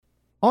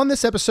On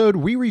this episode,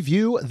 we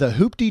review the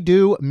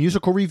Hoop-Dee-Doo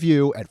musical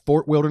review at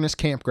Fort Wilderness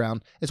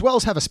Campground, as well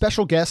as have a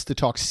special guest to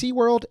talk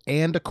SeaWorld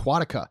and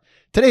Aquatica.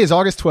 Today is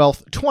August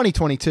 12th,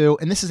 2022,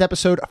 and this is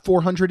episode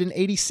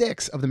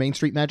 486 of the Main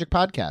Street Magic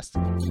Podcast.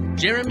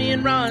 Jeremy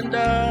and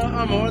Rhonda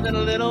are more than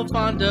a little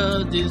fond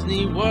of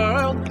Disney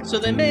World, so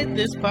they made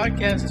this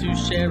podcast to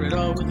share it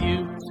all with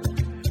you.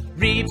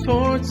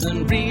 Reports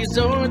and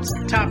resorts,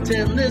 top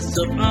 10 lists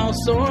of all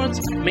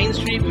sorts, Main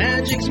Street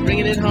Magic's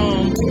bringing it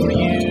home for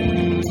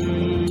you.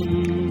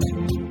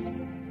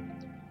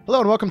 Hello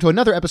and welcome to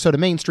another episode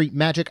of Main Street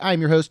Magic. I'm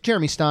your host,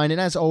 Jeremy Stein,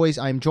 and as always,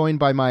 I'm joined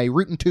by my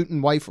rootin'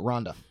 tootin' wife,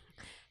 Rhonda.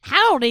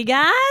 Howdy,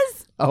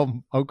 guys.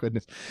 Oh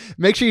goodness.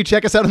 Make sure you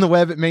check us out on the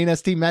web at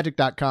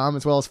mainstmagic.com,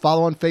 as well as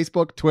follow on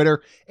Facebook,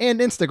 Twitter, and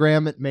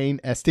Instagram at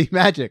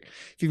mainstmagic.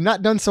 If you've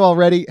not done so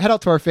already, head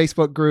out to our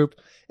Facebook group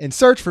and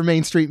search for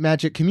Main Street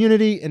Magic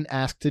Community and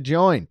ask to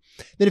join.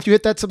 Then if you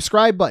hit that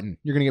subscribe button,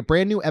 you're going to get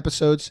brand new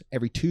episodes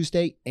every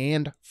Tuesday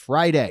and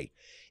Friday.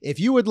 If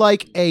you would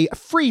like a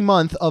free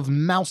month of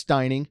Mouse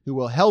Dining, who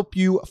will help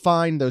you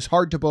find those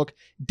hard-to-book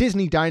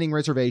Disney dining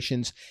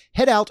reservations,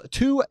 head out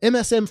to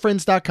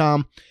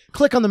msmfriends.com,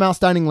 click on the Mouse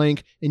Dining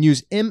link, and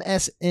use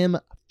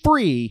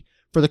MSMFREE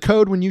for the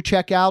code when you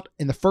check out,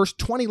 and the first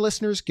 20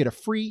 listeners get a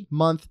free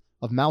month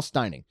of Mouse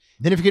Dining.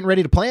 Then if you're getting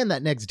ready to plan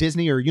that next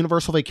Disney or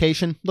Universal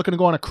vacation, looking to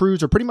go on a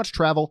cruise, or pretty much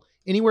travel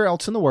anywhere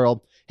else in the world,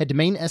 head to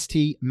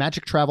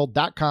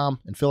mainstmagictravel.com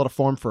and fill out a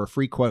form for a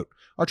free quote.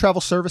 Our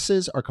travel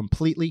services are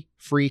completely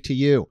free to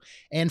you.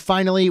 And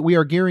finally, we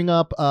are gearing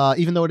up,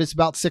 even though it is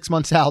about 6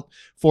 months out,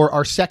 for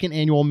our second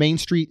annual Main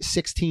Street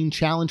 16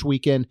 Challenge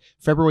Weekend,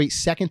 February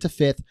 2nd to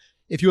 5th.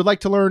 If you would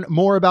like to learn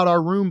more about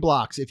our room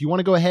blocks, if you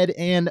want to go ahead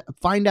and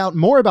find out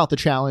more about the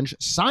challenge,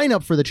 sign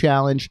up for the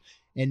challenge.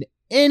 And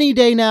any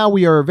day now,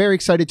 we are very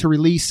excited to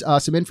release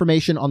some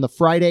information on the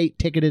Friday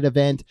ticketed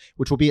event,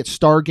 which will be at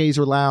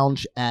Stargazer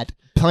Lounge at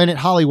Planet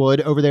Hollywood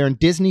over there in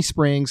Disney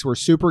Springs. We're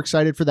super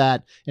excited for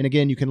that. And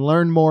again, you can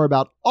learn more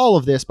about all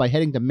of this by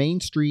heading to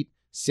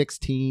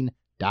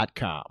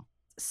mainstreet16.com.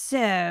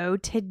 So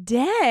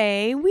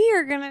today we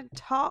are going to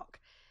talk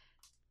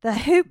the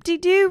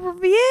Hoop-Dee-Doo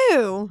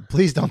review.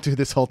 Please don't do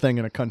this whole thing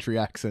in a country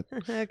accent.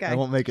 Okay. I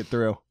won't make it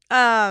through.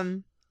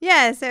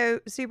 Yeah,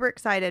 so super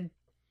excited.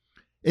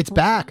 It's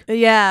back.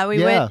 Yeah,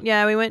 we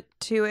went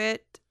to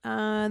it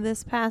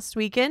this past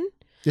weekend.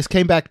 This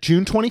came back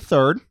June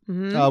 23rd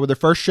with their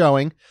first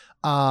showing.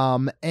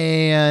 And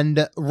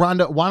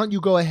Rhonda, why don't you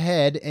go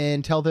ahead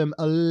and tell them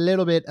a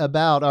little bit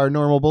about our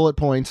normal bullet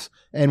points,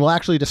 and we'll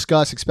actually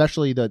discuss,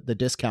 especially the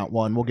discount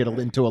one. We'll get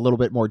into a little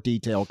bit more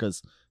detail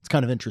because it's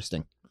kind of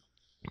interesting.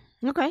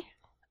 Okay.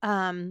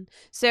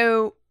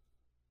 So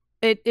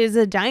it is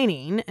a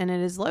dining, and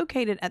it is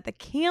located at the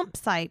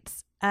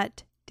campsites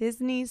at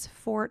Disney's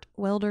Fort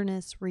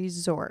Wilderness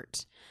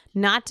Resort.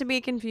 Not to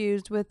be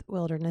confused with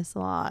Wilderness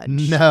Lodge.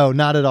 No,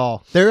 not at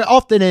all. There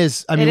often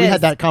is. I mean, we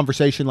had that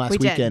conversation last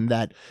weekend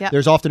that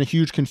there's often a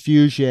huge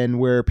confusion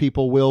where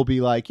people will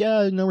be like,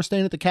 yeah, we're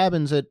staying at the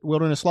cabins at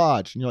Wilderness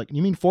Lodge. And you're like,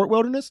 you mean Fort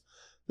Wilderness?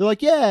 They're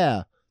like,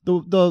 yeah,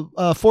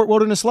 the Fort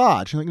Wilderness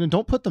Lodge. You're like,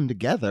 don't put them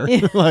together.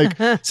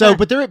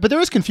 But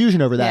there is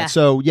confusion over that. Yeah.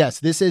 So yes,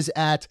 this is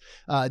at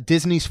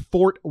Disney's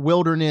Fort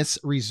Wilderness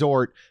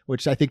Resort,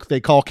 which I think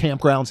they call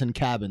campgrounds and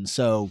cabins.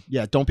 So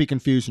yeah, don't be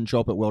confused and show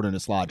up at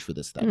Wilderness Lodge for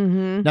this thing.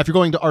 Mm-hmm. Now, if you're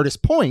going to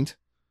Artist Point,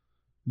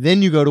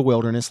 then you go to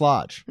Wilderness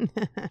Lodge.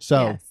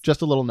 So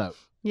just a little note.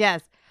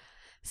 Yes.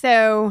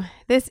 So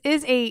this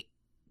is a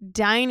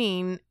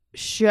dining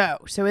show.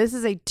 So this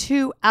is a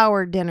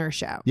 2-hour dinner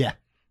show. Yeah.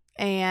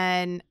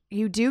 And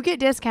you do get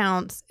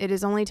discounts. It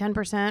is only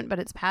 10%, but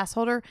it's pass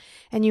holder.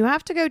 And you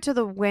have to go to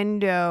the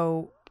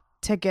window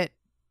to get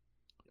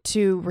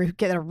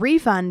a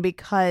refund,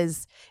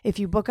 because if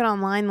you book it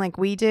online like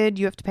we did,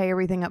 you have to pay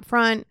everything up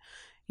front.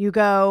 You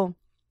go,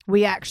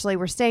 we actually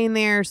were staying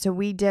there, so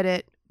we did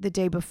it the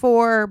day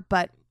before.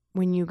 But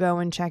when you go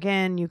and check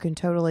in, you can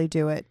totally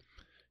do it.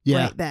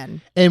 Yeah. Right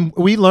then. And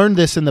we learned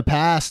this in the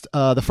past,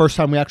 the first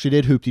time we actually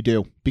did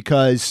Hoop-Dee-Doo,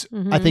 because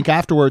I think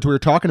afterwards we were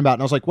talking about it,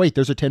 and I was like, wait,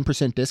 there's a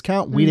 10%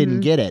 discount? We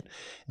didn't get it.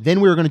 Then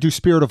we were going to do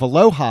Spirit of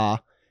Aloha,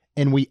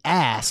 and we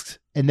asked,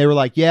 and they were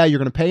like, yeah, you're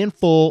going to pay in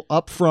full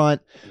up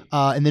front.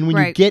 And then when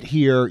you get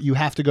here, you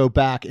have to go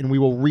back and we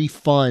will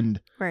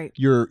refund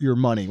your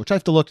money, which I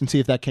have to look and see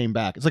if that came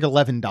back. It's like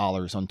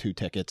 $11 on 2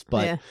 tickets,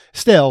 but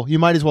still, you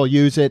might as well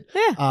use it.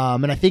 Yeah.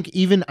 And I think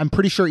I'm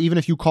pretty sure even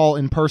if you call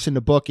in person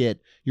to book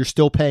it, you're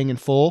still paying in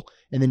full.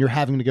 And then you're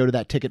having to go to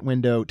that ticket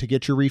window to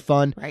get your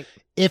refund. Right.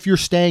 If you're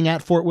staying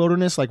at Fort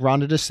Wilderness, like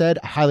Rhonda just said,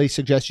 I highly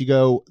suggest you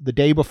go the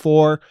day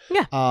before.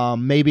 Yeah.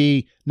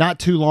 Maybe not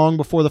too long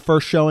before the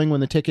first showing when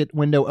the ticket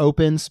window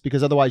opens,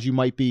 because otherwise you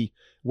might be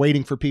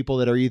waiting for people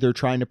that are either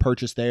trying to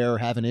purchase there or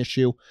have an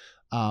issue.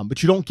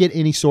 But you don't get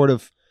any sort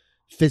of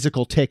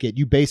physical ticket.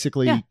 You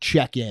basically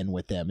check in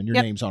with them and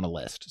your name's on a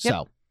list. Yep.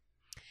 So,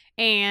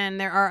 and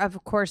there are,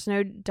 of course,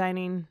 no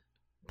dining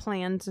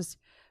plans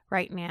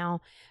right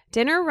now.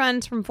 Dinner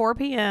runs from 4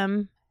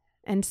 p.m.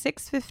 and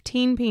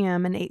 6:15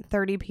 p.m. and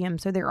 8:30 p.m.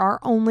 So there are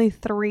only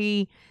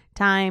 3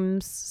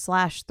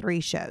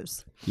 times/3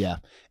 shows. Yeah.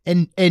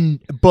 And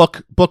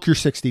book your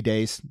 60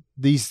 days.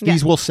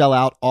 These will sell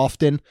out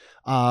often.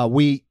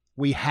 We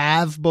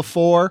have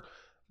before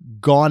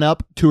gone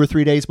up 2 or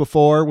 3 days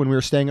before when we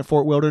were staying at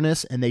Fort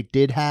Wilderness, and they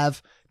did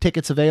have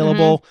tickets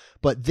available.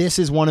 But this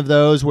is one of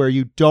those where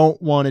you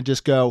don't want to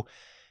just go,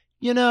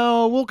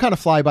 we'll kind of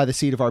fly by the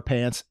seat of our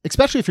pants,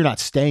 especially if you're not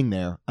staying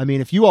there. I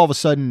mean, if you all of a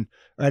sudden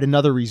are at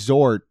another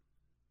resort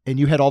and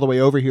you head all the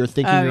way over here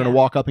thinking you're going to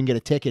walk up and get a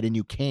ticket and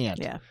you can't,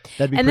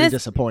 that'd be pretty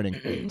disappointing.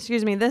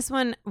 Excuse me. This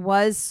one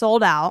was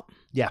sold out.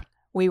 Yeah.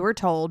 We were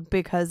told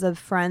because of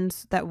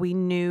friends that we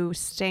knew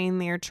staying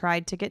there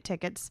tried to get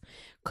tickets,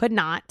 could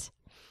not.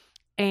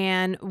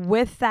 And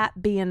with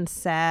that being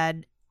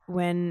said,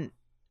 when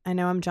I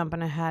know I'm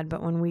jumping ahead,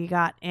 but when we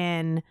got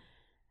in,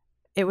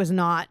 it was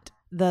not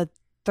the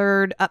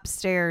third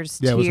upstairs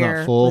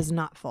tier was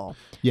not full.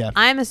 Yeah.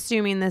 I'm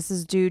assuming this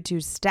is due to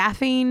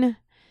staffing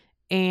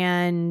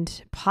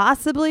and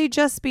possibly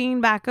just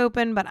being back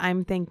open, but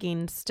I'm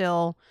thinking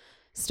still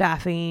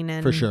staffing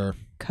and for sure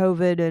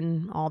COVID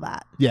and all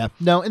that. Yeah.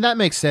 No, and that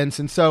makes sense.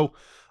 And so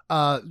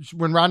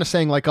when Rhonda's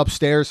saying like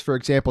upstairs, for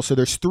example, so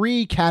there's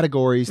 3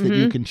 categories that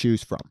you can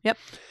choose from. Yep.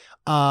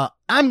 I'm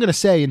going to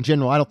say in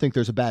general, I don't think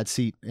there's a bad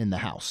seat in the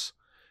house.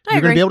 You're I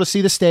going to agree. be able to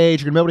see the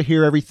stage. You're going to be able to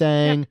hear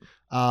everything.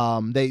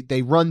 Yep.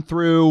 They run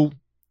through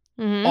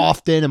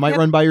often. It might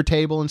run by your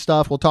table and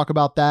stuff. We'll talk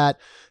about that.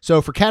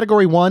 So for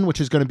category 1,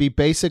 which is going to be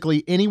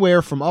basically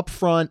anywhere from up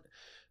front,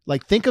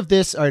 like think of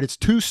this. All right, it's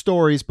 2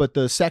 stories, but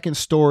the second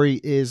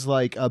story is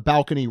like a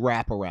balcony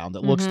wraparound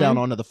that looks down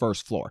onto the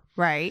first floor.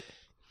 Right.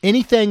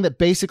 Anything that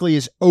basically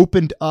is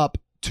opened up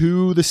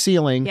to the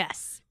ceiling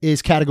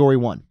is category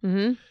 1.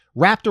 Mm-hmm.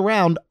 Wrapped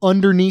around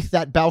underneath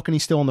that balcony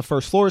still on the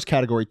first floor is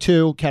category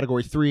 2.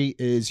 Category 3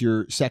 is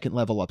your second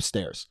level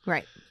upstairs.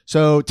 Right.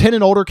 So 10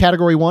 and older,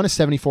 category 1 is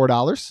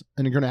 $74,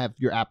 and you're going to have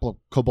your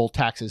applicable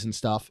taxes and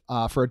stuff.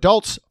 For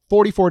adults,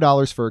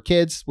 $44 for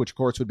kids, which of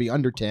course would be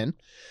under 10.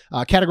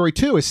 Category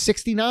 2 is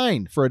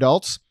 $69 for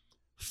adults,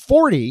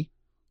 $40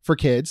 for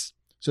kids.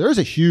 So there's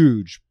a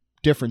huge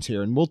difference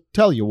here, and we'll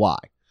tell you why.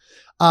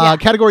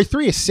 Category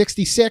 3 is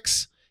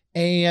 $66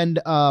 and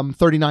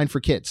 $39 for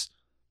kids.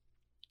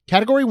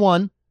 Category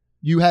 1,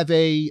 you have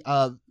a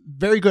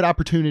very good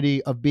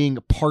opportunity of being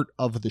a part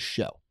of the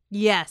show.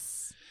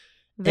 Yes.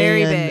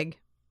 Very big.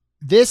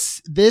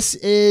 This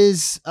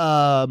is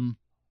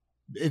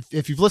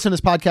if you've listened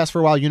to this podcast for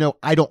a while,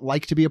 I don't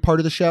like to be a part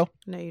of the show.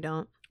 No, you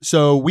don't.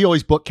 So we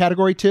always book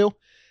category 2.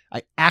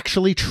 I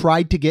actually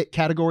tried to get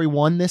category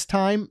 1 this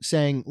time,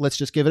 saying let's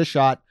just give it a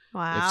shot.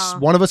 Wow.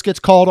 If one of us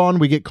gets called on,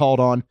 we get called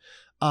on.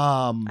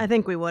 I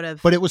think we would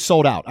have. But it was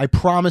sold out. I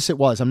promise it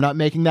was. I'm not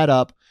making that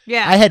up.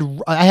 Yeah. I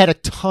had a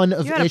ton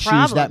of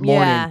issues that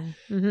morning. Yeah.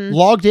 Mm-hmm.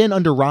 Logged in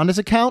under Rhonda's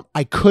account,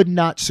 I could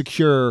not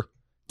secure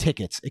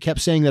tickets. It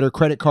kept saying that her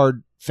credit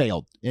card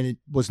failed, and it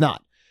was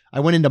not. I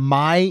went into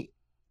my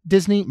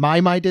Disney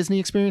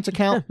Experience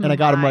account, and I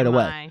got them right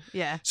away.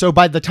 Yeah. So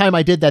by the time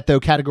I did that, though,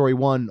 category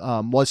 1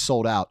 was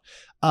sold out.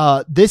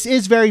 This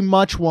is very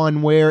much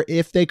one where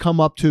if they come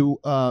up to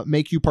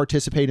make you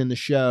participate in the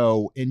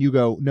show and you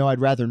go, no,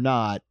 I'd rather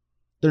not,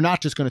 they're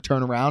not just going to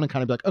turn around and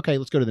kind of be like, okay,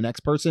 let's go to the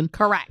next person.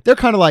 Correct. They're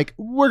kind of like,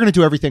 we're going to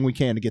do everything we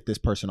can to get this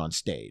person on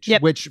stage,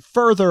 which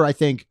further, I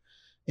think,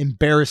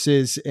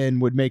 embarrasses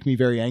and would make me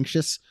very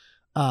anxious.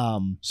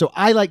 So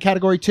I like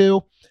category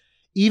 2.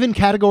 Even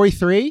category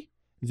 3,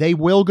 they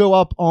will go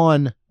up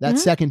on that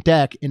second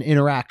deck and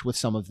interact with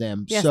some of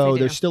them. Yes, so they do.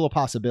 there's still a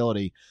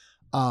possibility.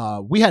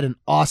 We had an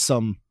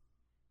awesome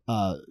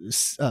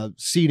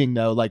seating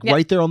though, like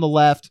right there on the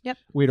left. Yep.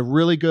 We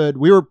had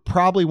we were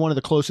probably one of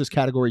the closest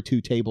category 2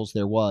 tables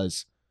there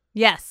was.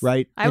 Yes.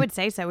 Right. I would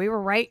say so. We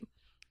were right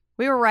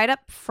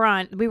up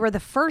front. We were the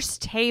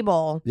first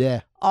table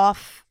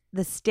off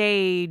the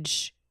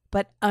stage,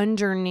 but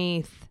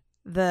underneath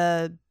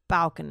the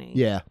balcony.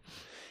 Yeah.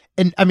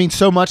 And I mean,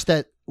 so much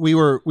that we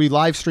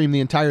live streamed the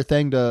entire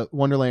thing to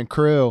Wonderland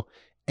Crew,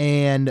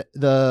 and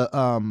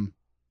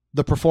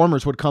the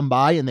performers would come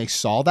by and they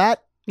saw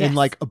that. Yes. And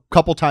like a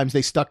couple times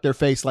they stuck their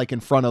face like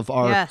in front of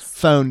our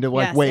phone to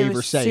like wave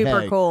or say,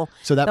 super hey. Cool.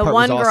 So that the part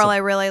one was girl awesome. I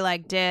really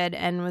did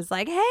and was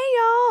like, hey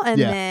y'all.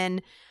 And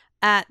then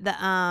at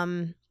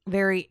the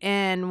very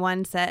end,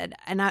 one said,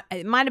 and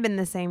it might have been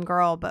the same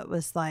girl, but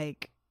was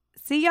like,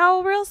 see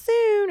y'all real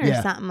soon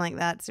or something like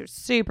that. So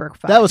super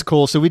fun. That was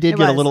cool. So we did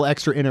get a little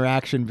extra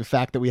interaction, the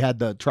fact that we had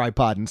the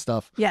tripod and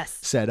stuff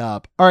set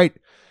up. All right.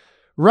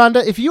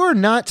 Rhonda, if you are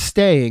not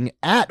staying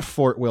at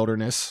Fort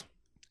Wilderness,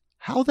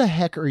 how the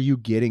heck are you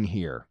getting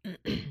here?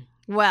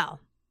 Well,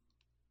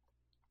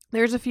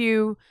 there's a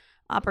few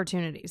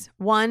opportunities.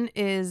 One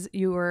is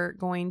you are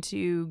going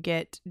to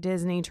get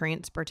Disney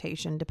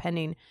transportation,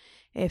 depending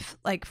if,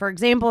 like, for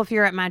example, if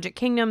you're at Magic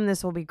Kingdom,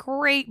 this will be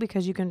great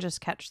because you can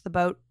just catch the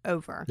boat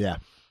over. Yeah.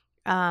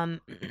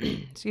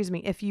 Excuse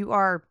me. If you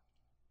are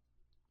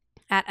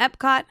at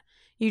Epcot,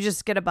 you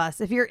just get a bus.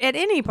 If you're at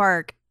any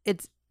park,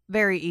 it's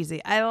very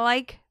easy. I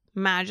like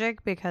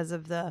Magic because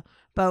of the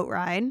boat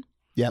ride.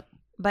 Yep.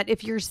 But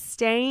if you're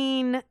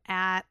staying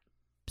at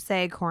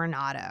say,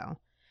 Coronado,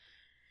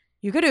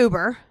 you could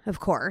Uber, of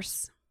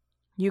course.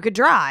 You could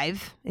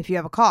drive if you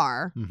have a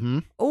car. Mm-hmm.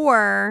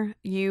 Or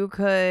you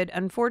could,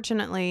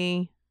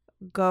 unfortunately,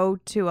 go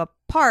to a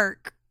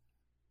park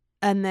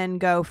and then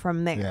go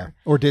from there. Yeah.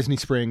 Or Disney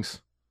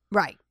Springs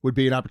Right. would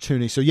be an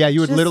opportunity. So yeah, you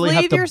would Just literally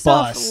have leave to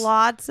yourself bus.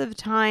 lots of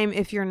time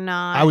if you're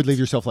not. I would leave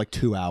yourself like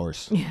 2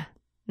 hours. Yeah.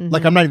 Mhm.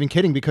 Like, I'm not even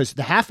kidding, because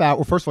the half hour,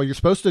 well, first of all, you're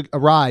supposed to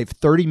arrive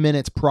 30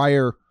 minutes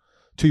prior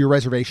to your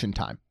reservation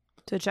time.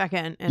 to check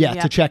in. And Yeah,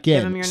 to check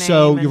give them in. your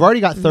So name you've already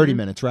got 30 Mhm.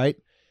 minutes, right?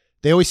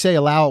 They always say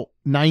allow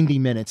 90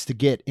 minutes to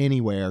get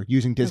anywhere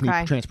using Disney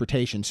Okay.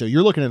 transportation. So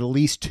you're looking at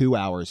least 2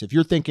 hours. If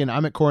you're thinking,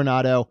 I'm at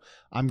Coronado,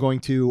 I'm going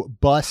to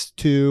bus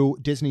to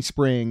Disney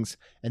Springs,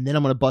 and then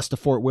I'm going to bus to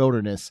Fort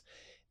Wilderness,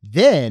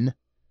 then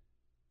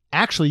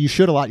actually you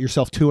should allot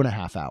yourself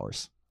 2.5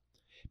 hours.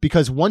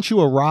 Because once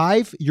you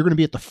arrive, you're going to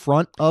be at the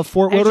front of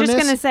Fort I was Wilderness.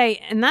 just going to say,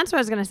 and that's what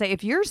I was going to say.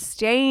 If you're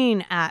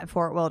staying at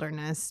Fort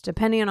Wilderness,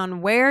 depending on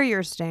where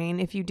you're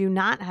staying, if you do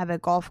not have a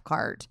golf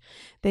cart,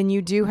 then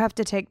you do have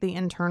to take the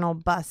internal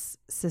bus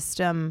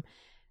system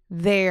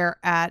there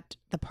at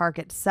the park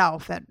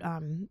itself at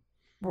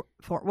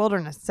Fort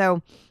Wilderness.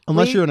 So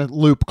Unless you're in a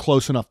loop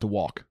close enough to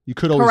walk. You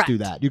could always do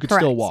Correct. that. You could still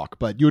Correct. walk,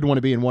 but you would want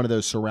to be in one of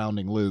those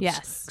surrounding loops,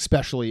 yes,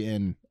 especially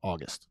in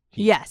August.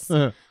 yes.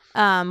 Uh,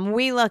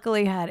 We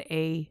luckily had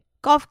a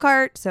golf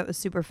cart, so it was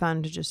super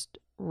fun to just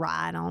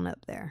ride on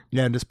up there.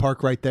 yeah, and just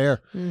park right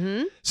there.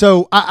 Mm-hmm.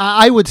 So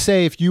I would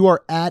say if you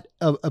are at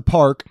a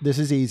park, this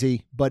is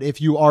easy. But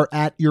if you are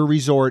at your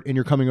resort and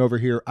you're coming over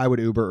here, I would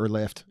Uber or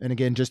Lyft. And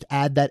again, just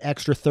add that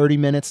extra 30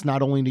 minutes,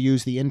 not only to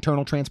use the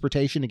internal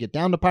transportation to get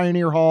down to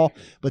Pioneer Hall,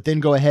 but then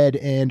go ahead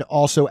and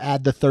also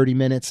add the 30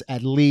 minutes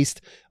at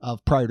least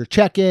of prior to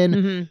check-in.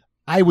 Mm-hmm.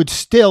 I would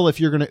still, if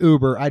you're going to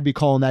Uber, I'd be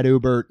calling that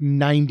Uber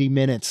 90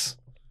 minutes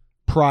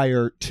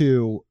prior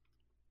to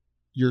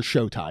your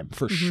showtime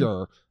for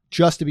sure,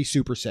 just to be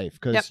super safe,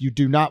 because you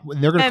do not,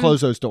 they're going to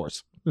close those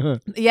doors.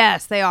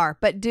 Yes, they are.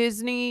 But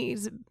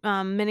Disney's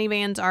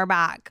minivans are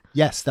back.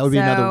 Yes, that would be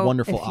another So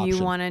wonderful if option.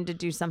 you wanted to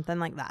do something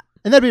like that.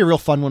 And that'd be a real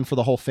fun one for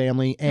the whole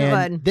family.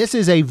 And would. this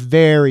is a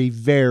very,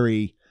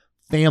 very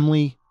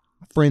family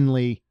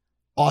friendly,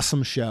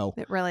 awesome show.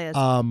 It really is.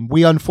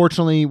 We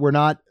unfortunately were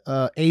not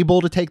able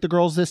to take the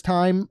girls this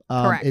time.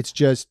 Correct.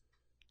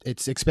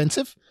 It's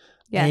expensive.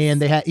 Yes.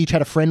 And they each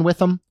had a friend with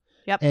them.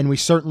 Yep. And we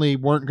certainly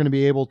weren't going to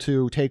be able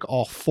to take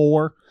all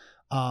four.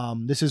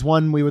 This is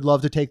one we would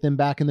love to take them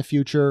back in the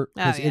future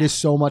because it is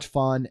so much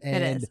fun.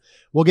 And It is.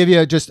 we'll give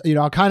you just,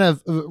 kind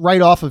of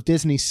right off of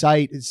Disney's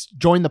site is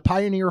join the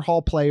Pioneer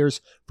Hall players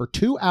for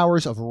 2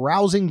 hours of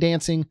rousing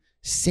dancing,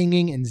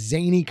 singing, and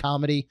zany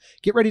comedy.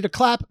 Get ready to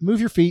clap, move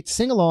your feet,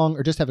 sing along,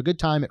 or just have a good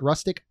time at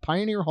Rustic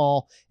Pioneer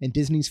Hall and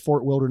Disney's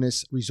Fort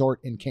Wilderness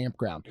Resort and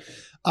Campground.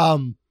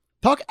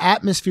 Talk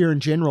atmosphere in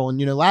general. And,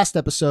 last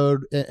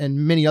episode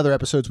and many other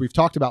episodes, we've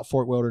talked about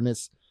Fort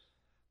Wilderness.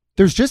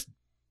 There's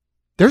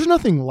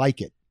nothing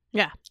like it.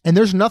 Yeah. And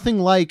there's nothing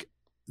like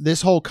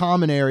this whole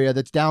common area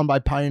that's down by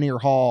Pioneer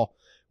Hall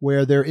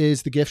where there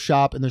is the gift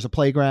shop and there's a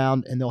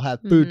playground and they'll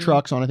have food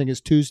trucks on, I think it's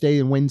Tuesday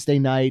and Wednesday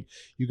night.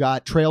 You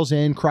got Trails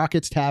Inn,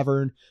 Crockett's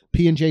Tavern,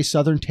 P&J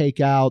Southern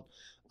Takeout,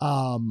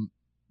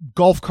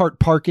 golf cart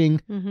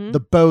parking, the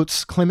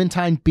boats,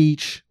 Clementine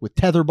Beach with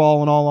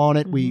tetherball and all on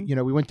it. We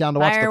went down to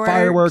watch the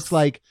fireworks.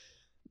 Like,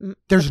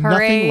 there's the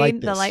parade, nothing like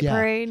this. The light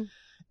parade.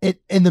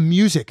 And the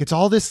music, it's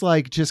all this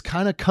like just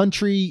kind of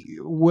country,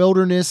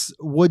 wilderness,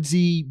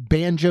 woodsy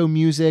banjo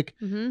music.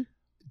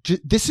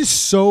 This is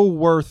so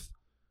worth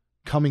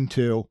coming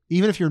to,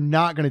 even if you're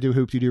not going to do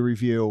Hoop-Dee-Doo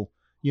review.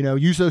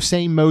 Use those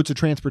same modes of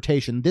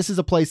transportation. This is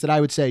a place that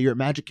I would say you're at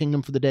Magic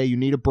Kingdom for the day. You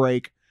need a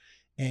break.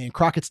 And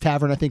Crockett's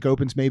Tavern, I think,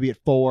 opens maybe at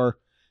 4.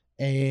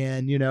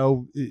 And,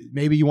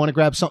 maybe you want to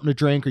grab something to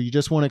drink or you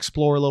just want to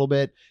explore a little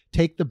bit.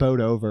 Take the boat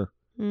over.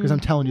 Because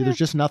I'm telling you, there's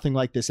just nothing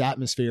like this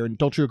atmosphere. And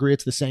don't you agree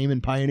it's the same in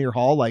Pioneer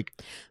Hall? Like,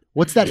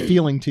 what's that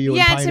feeling to you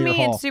in Pioneer to me,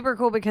 Hall? it's super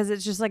cool because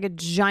it's just like a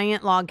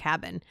giant log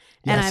cabin.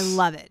 And I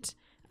love it.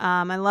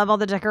 I love all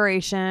the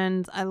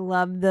decorations. I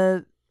love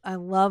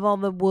all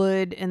the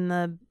wood and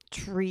the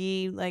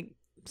tree. Like,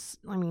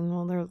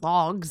 they're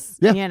logs,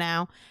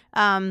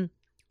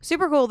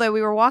 super cool though.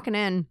 We were walking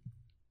in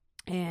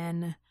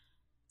and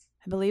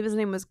I believe his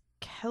name was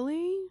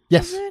Kelly.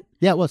 Yes. Was it?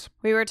 Yeah, it was.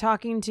 We were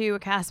talking to a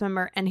cast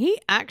member and he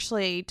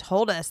actually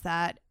told us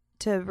that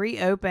to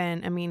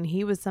reopen,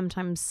 he was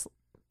sometimes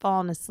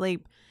falling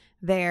asleep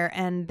there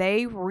and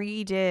they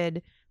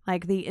redid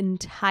like the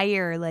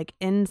entire like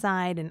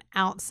inside and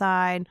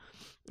outside.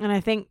 And I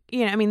think,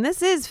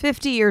 this is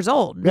 50 years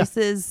old. Yeah. This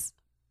is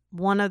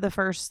one of the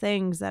first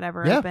things that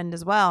ever opened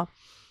as well.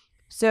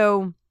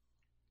 So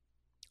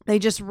they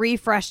just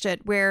refreshed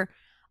it where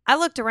I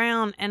looked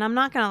around and I'm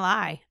not going to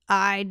lie.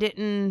 I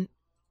didn't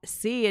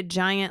see a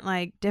giant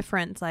like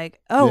difference. Like,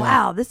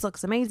 wow, this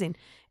looks amazing.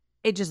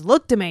 It just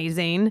looked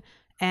amazing.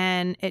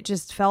 And it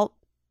just felt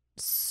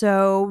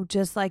so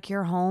just like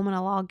your home in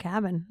a log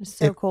cabin. It's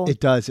so cool. It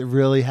does. It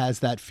really has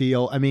that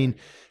feel.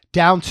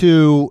 down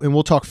to, and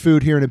we'll talk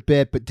food here in a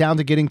bit, but down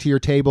to getting to your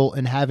table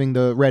and having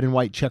the red and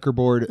white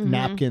checkerboard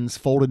napkins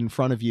folded in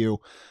front of you.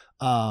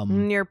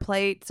 And your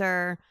plates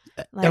are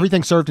like,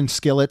 everything served in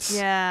skillets.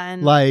 Yeah,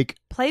 and like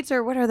plates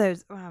are, what are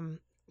those?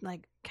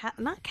 Like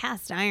not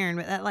cast iron,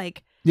 but that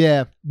like.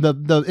 Yeah,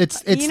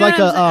 it's you know like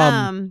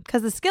a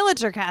because the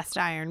skillets are cast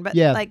iron, but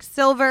yeah. like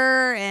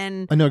silver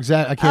and I know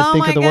exactly. I can't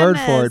think of the word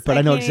for it, but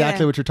I know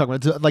exactly what you're talking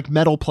about. It's like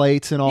metal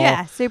plates and all.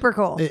 Yeah, super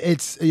cool.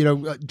 It's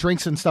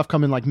drinks and stuff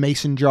come in like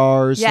mason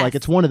jars. Yes. Like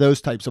it's one of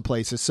those types of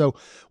places. So,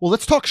 well,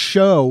 let's talk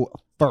show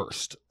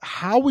first.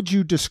 How would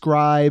you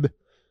describe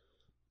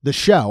the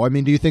show? I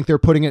mean, do you think they're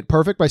putting it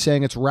perfect by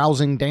saying it's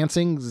rousing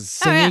dancing,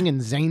 singing,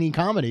 and zany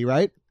comedy?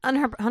 Right?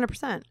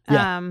 100%.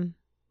 Yeah.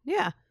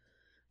 Yeah.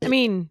 I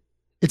mean.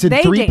 It's in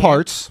 3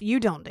 parts. You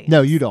don't dance.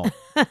 No, you don't.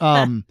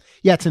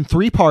 Yeah, it's in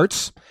 3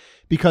 parts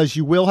because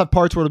you will have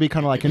parts where it'll be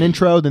kind of like an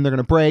intro, then they're going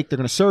to break, they're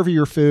going to serve you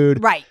your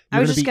food. Right. I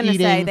was just going to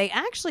say, they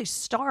actually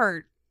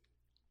start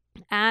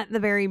at the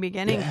very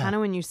beginning, kind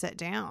of when you sit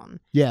down.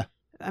 Yeah.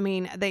 I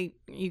mean,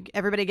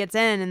 everybody gets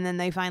in and then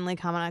they finally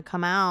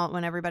come out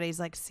when everybody's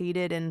like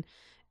seated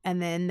and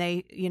then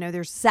they,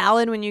 there's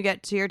salad when you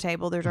get to your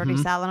table. There's already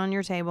salad on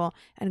your table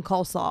and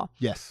coleslaw.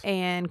 Yes.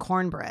 And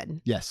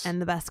cornbread. Yes.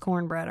 And the best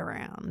cornbread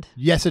around.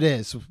 Yes, it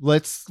is.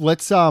 Let's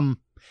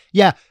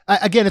yeah.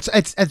 Again,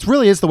 it's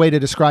really is the way to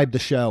describe the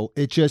show.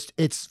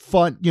 It's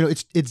fun.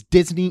 It's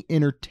Disney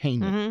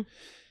entertainment. Mm-hmm.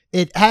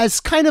 It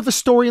has kind of a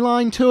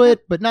storyline to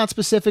it, but not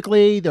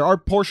specifically. There are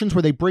portions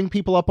where they bring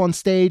people up on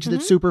stage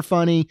that's super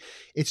funny.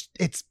 It's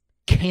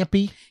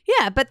campy.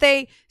 Yeah, but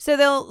they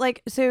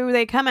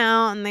come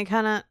out and they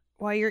kind of,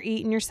 while you're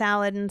eating your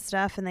salad and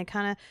stuff, and they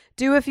kind of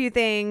do a few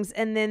things,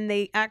 and then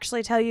they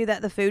actually tell you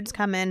that the food's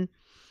coming,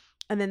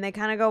 and then they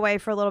kind of go away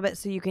for a little bit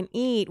so you can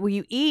eat.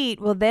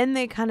 Then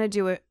they kind of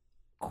do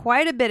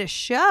quite a bit of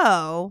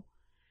show,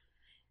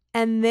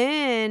 and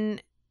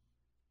then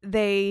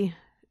they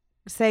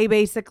say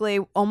basically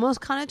almost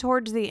kind of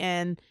towards the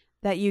end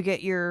that you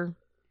get your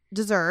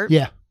dessert.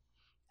 Yeah.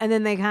 And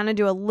then they kind of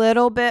do a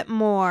little bit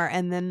more,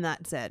 and then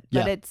that's it.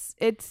 But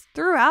it's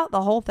throughout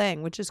the whole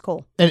thing, which is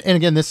cool. And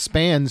again, this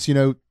spans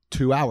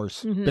 2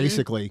 hours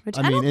basically. Which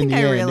I don't think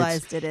I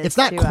realized it is. It's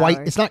not 2 quite.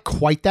 hours. It's not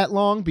quite that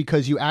long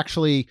because you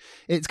actually.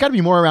 It's got to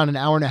be more around an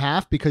hour and a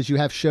half because you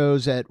have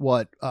shows at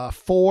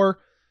 4,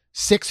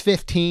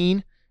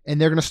 6:15, and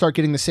they're going to start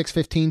getting the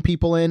 6:15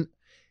 people in.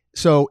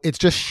 So it's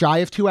just shy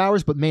of 2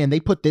 hours, but man, they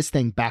put this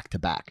thing back to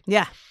back.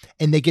 Yeah.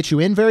 And they get you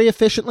in very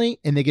efficiently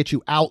and they get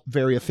you out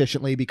very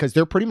efficiently because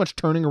they're pretty much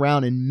turning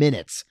around in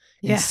minutes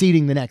and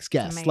seating the next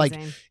guest. Amazing.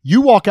 Like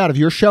you walk out of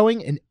your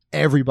showing and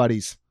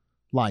everybody's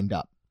lined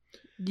up.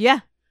 Yeah.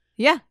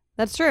 Yeah,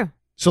 that's true.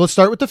 So let's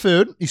start with the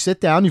food. You sit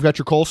down, you've got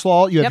your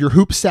coleslaw, you have your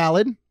hoop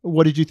salad.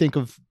 What did you think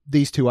of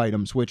these 2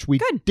 items, which we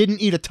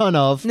didn't eat a ton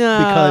of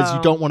because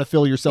you don't want to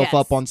fill yourself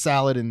up on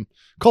salad and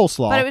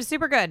coleslaw. But it was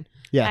super good.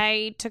 Yeah.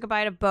 I took a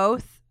bite of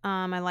both.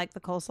 I like the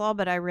coleslaw,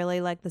 but I really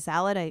like the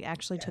salad. I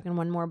actually took in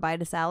one more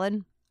bite of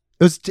salad.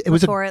 It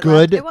was a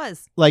good, it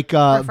was like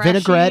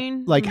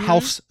vinaigrette, like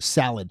house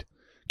salad.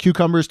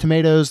 Cucumbers,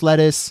 tomatoes,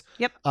 lettuce.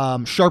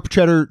 Yep. Sharp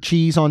cheddar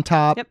cheese on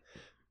top. Yep.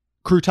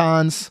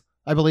 Croutons,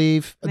 I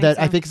believe.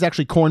 I think it's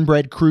actually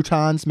cornbread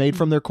croutons made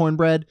from their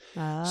cornbread.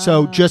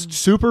 So just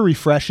super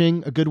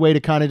refreshing. A good way to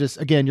kind of just,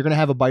 again, you're going to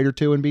have a bite or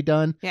two and be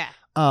done. Yeah.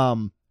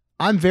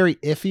 I'm very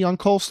iffy on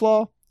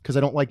coleslaw because I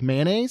don't like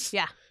mayonnaise.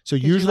 Yeah. So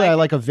usually I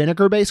like a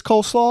vinegar-based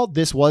coleslaw.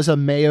 This was a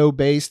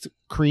mayo-based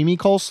creamy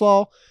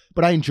coleslaw,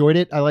 but I enjoyed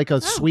it. I like a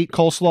sweet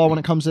coleslaw when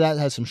it comes to that. It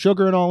has some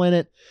sugar and all in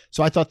it.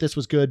 So I thought this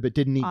was good, but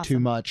didn't eat too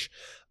much.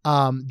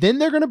 Then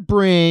they're going to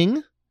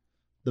bring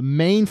the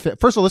main...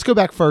 First of all, let's go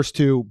back first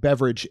to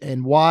beverage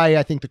and why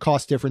I think the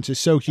cost difference is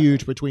so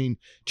huge between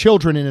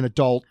children and an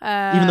adult,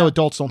 even though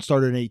adults don't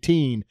start at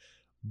 18.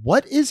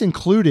 What is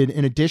included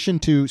in addition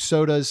to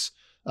sodas,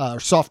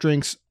 soft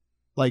drinks,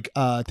 like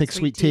I think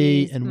sweet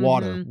tea and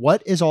water?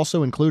 What is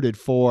also included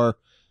for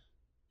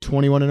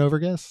 21 and over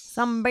guests?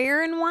 Some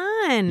beer and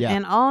wine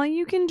and all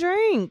you can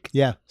drink.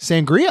 Yeah,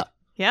 sangria.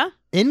 Yeah.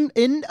 In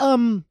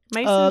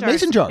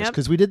mason jars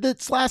because we did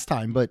this last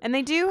time, but and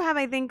they do have,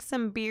 I think,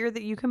 some beer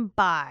that you can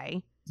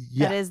buy.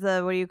 Yeah. That is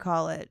the, what do you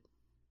call it?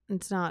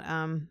 It's not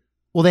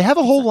well, they have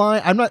a whole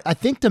line. I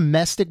think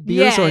domestic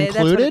beers are included.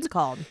 That's what it's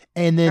called.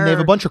 And then they have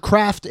a bunch of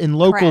craft and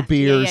local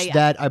beers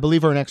that I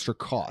believe are an extra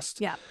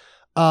cost. Yeah.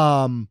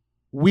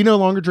 We no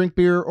longer drink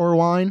beer or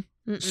wine.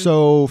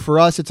 So for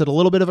us, it's at a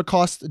little bit of a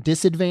cost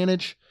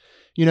disadvantage.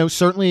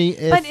 Certainly.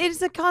 But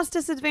it's a cost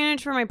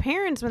disadvantage for my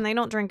parents when they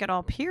don't drink at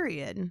all,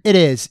 period. It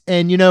is.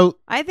 And,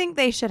 I think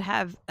they should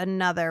have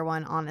another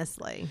one,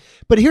 honestly.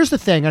 But here's the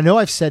thing. I know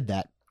I've said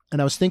that,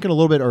 and I was thinking a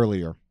little bit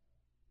earlier.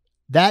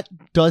 That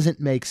doesn't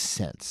make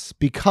sense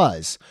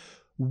because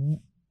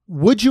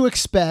would you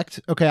expect,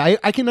 okay,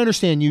 I can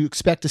understand you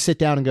expect to sit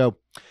down and go,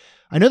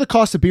 I know the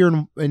cost of beer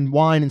and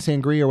wine and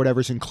sangria or whatever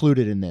is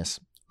included in this.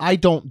 I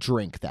don't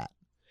drink that.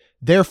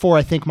 Therefore,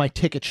 I think my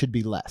ticket should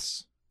be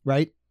less,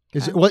 right?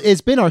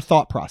 It's been our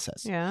thought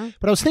process. Yeah.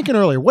 But I was thinking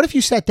earlier, what if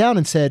you sat down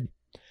and said,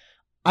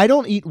 I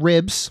don't eat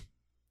ribs.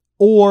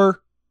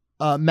 or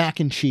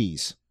mac and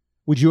cheese.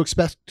 Would you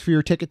expect for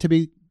your ticket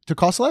to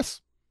cost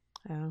less?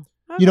 Oh.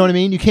 You know what I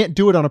mean? You can't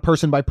do it on a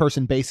person by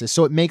person basis.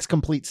 So it makes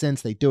complete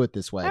sense they do it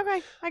this way.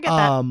 Okay. I get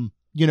that.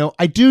 You know,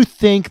 I do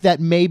think that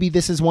maybe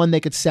this is one they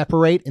could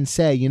separate and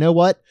say, you know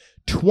what?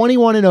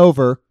 21 and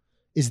over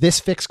is this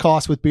fixed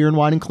cost with beer and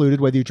wine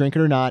included, whether you drink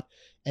it or not.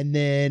 And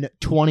then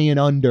 20 and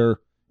under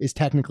is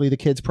technically the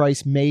kid's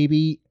price.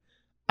 Maybe.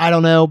 I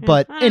don't know.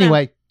 But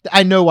anyway,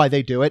 I know why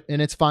they do it,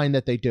 and it's fine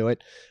that they do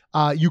it.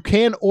 You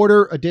can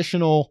order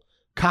additional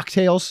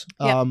cocktails,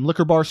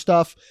 liquor bar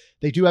stuff.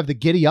 They do have the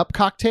Giddy Up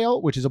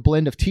cocktail, which is a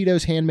blend of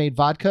Tito's handmade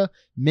vodka,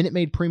 Minute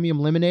Maid premium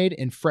lemonade,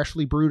 and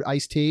freshly brewed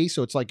iced tea.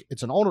 So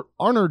it's an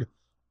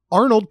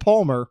Arnold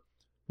Palmer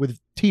with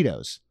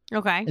Tito's.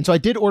 Okay. And so I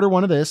did order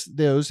one of those.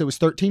 It was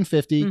 $13.50.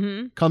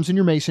 Mm-hmm. Comes in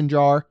your mason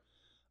jar.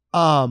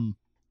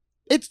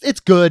 It's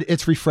good.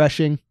 It's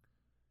refreshing.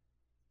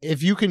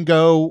 If you can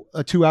go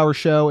a 2-hour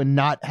show and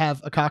not have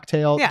a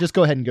cocktail, just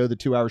go ahead and go the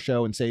 2-hour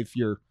show and save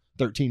your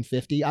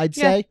 $13.50, I'd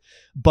say.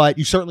 But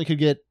you certainly could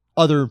get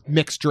other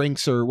mixed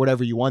drinks or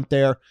whatever you want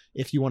there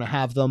if you want to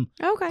have them.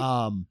 Okay.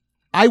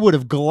 I would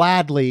have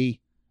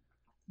gladly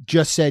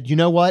just said, you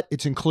know what?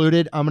 It's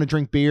included. I'm going to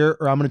drink beer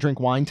or I'm going to drink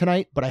wine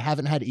tonight, but I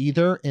haven't had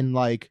either in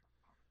like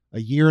a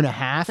year and a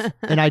half.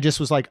 And I just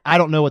was like, I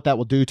don't know what that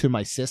will do to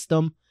my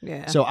system.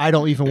 Yeah. So I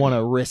don't even want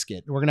to risk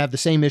it. We're going to have the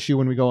same issue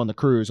when we go on the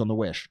cruise on the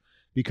Wish,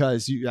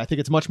 because I think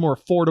it's much more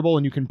affordable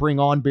and you can bring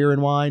on beer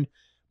and wine.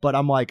 But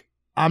I'm like,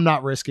 I'm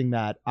not risking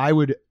that. I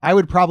would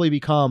probably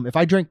become, if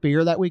I drank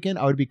beer that weekend,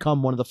 I would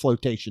become one of the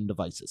flotation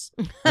devices.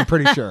 I'm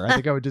pretty sure. I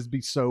think I would just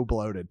be so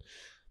bloated.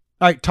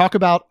 All right, talk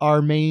about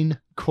our main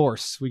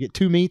course. We get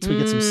 2 meats, we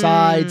get some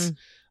sides.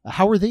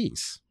 How are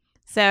these?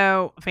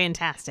 So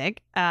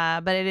fantastic.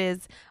 But it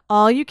is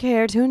all you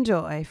care to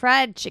enjoy.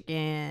 Fried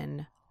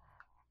chicken,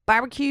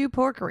 barbecue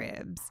pork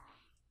ribs.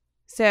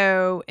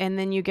 So, and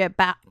then you get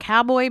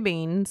cowboy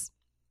beans,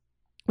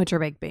 which are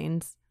baked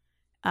beans,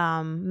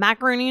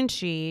 macaroni and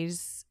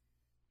cheese,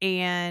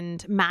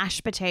 and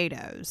mashed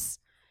potatoes.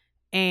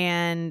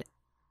 And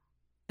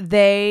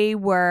they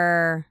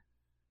were,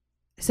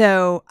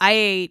 so I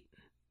ate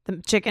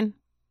the chicken,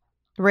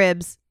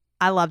 ribs.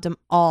 I loved them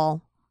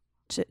all.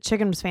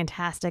 Chicken was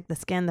fantastic. The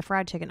skin, the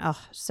fried chicken. Oh,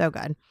 so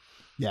good.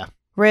 Yeah.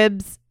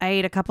 Ribs. I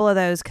ate a couple of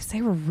those because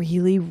they were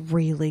really,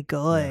 really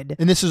good. Yeah.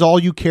 And this is all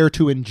you care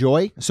to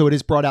enjoy. So it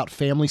is brought out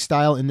family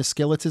style in the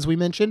skillets, as we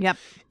mentioned. Yep.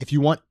 If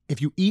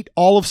you eat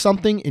all of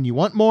something and you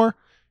want more,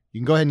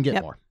 you can go ahead and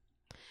get more.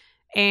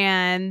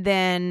 And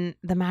then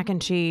the mac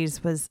and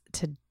cheese was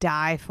to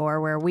die for,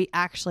 where we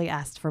actually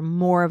asked for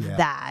more of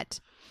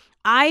that.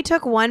 I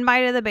took one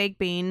bite of the baked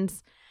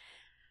beans.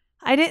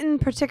 I didn't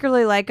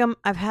particularly like them.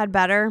 I've had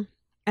better.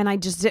 And I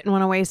just didn't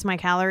want to waste my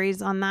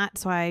calories on that.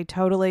 So I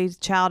totally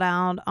chowed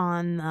out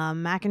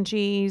on mac and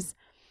cheese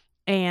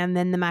and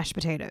then the mashed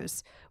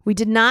potatoes. We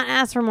did not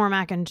ask for more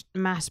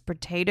mashed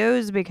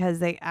potatoes because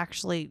they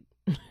actually,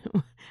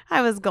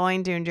 I was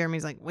going to, and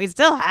Jeremy's like, we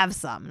still have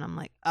some. And I'm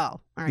like,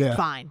 oh, all right,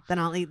 fine. Then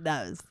I'll eat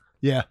those.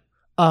 Yeah.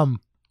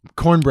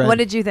 Cornbread. What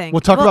did you think?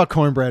 We'll talk about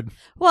cornbread.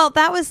 Well,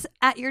 that was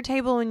at your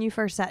table when you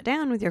first sat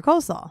down with your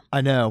coleslaw. I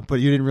know, but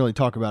you didn't really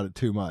talk about it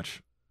too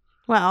much.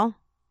 Well,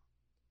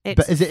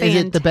 it's is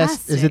it the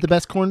best? Is it the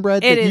best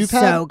cornbread that you've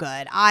had? It is so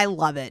good. I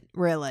love it.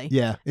 Really.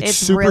 Yeah, it's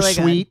super really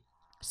sweet,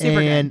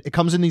 good. It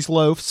comes in these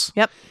loaves.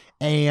 Yep.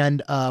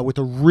 And with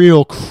a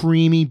real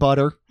creamy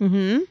butter.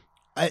 Mm-hmm.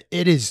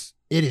 It is.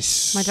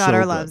 My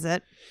daughter loves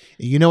it.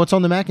 You know what's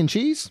on the mac and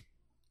cheese?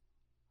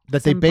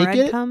 That they bake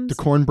it? The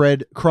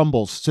cornbread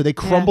crumbles. So they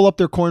crumble up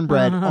their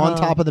cornbread on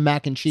top of the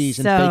mac and cheese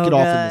and bake it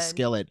off in the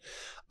skillet.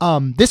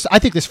 I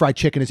think this fried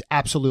chicken is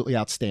absolutely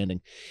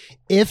outstanding.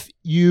 If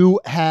you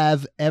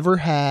have ever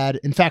had,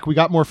 in fact, we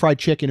got more fried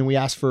chicken and we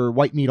asked for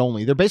white meat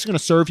only. They're basically going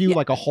to serve you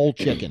like a whole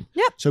chicken.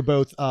 Yep. So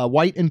both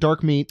white and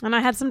dark meat. And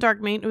I had some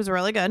dark meat. It was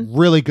really good.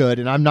 Really good.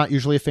 And I'm not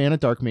usually a fan of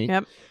dark meat.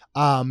 Yep.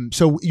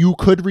 So you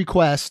could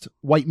request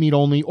white meat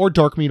only or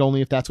dark meat only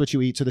if that's what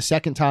you eat. So the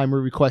second time we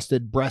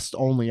requested breast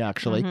only,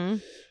 actually. Mm-hmm.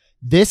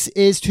 This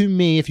is, to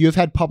me, if you have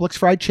had Publix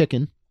fried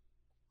chicken,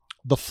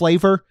 the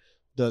flavor,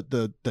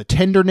 the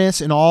tenderness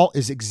and all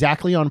is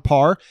exactly on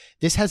par.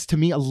 This has, to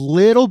me, a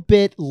little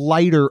bit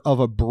lighter of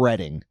a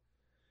breading.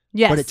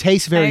 Yes. But it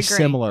tastes very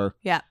similar.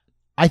 Yeah.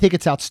 I think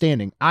it's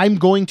outstanding. I'm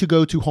going to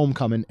go to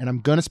Homecoming and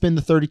I'm going to spend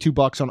the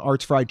 $32 on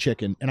Art's fried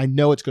chicken, and I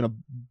know it's going to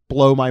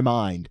blow my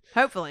mind.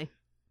 Hopefully.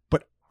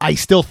 But I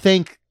still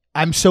think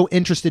I'm so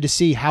interested to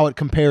see how it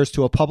compares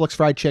to a Publix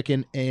fried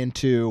chicken and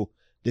to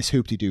this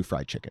Hoop-Dee-Doo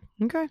fried chicken.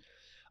 Okay.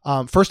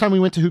 First time we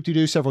went to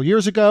Hoop-Dee-Doo several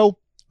years ago,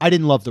 I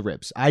didn't love the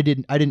ribs. I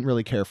didn't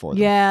really care for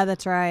them. Yeah,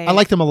 that's right. I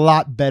like them a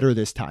lot better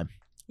this time.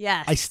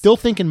 Yes. I still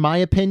think, in my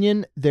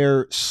opinion,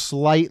 they're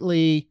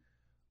slightly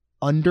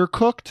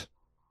undercooked.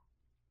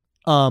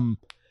 Okay.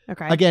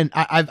 Again,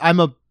 I'm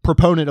a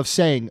proponent of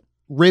saying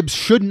ribs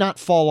should not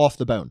fall off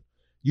the bone.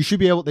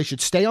 They should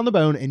stay on the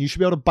bone, and you should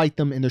be able to bite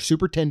them, and they're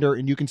super tender,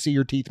 and you can see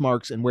your teeth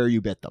marks and where you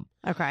bit them.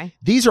 Okay.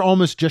 These are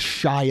almost just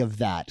shy of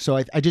that.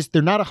 So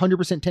they're not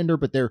 100% tender,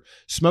 but they're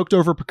smoked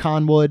over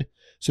pecan wood.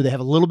 So they have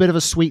a little bit of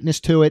a sweetness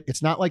to it.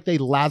 It's not like they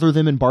lather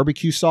them in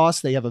barbecue sauce.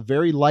 They have a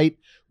very light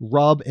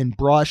rub and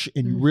brush,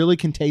 and you really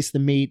can taste the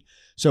meat.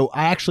 So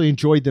I actually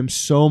enjoyed them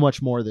so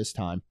much more this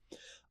time.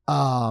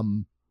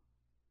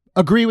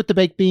 Agree with the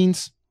baked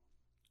beans.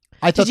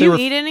 I thought Did they you were,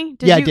 eat any?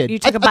 I You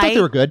did. took a bite? I thought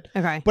they were good.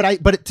 Okay.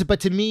 But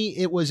to me,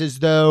 it was as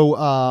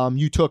though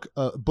you took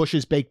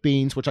Bush's baked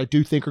beans, which I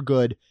do think are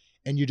good,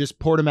 and you just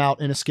poured them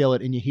out in a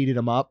skillet and you heated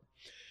them up.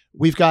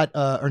 We've got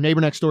our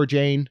neighbor next door,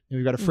 Jane, and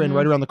we've got a friend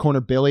right around the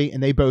corner, Billy,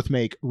 and they both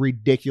make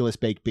ridiculous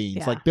baked beans.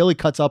 Yeah. Like Billy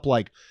cuts up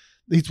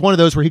he's one of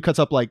those where he cuts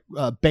up like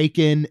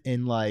bacon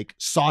and like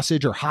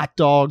sausage or hot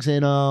dogs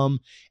in them,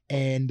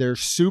 and they're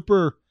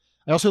super.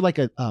 I also like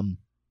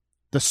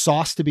the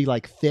sauce to be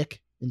like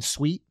thick and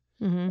sweet.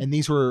 Mm-hmm. And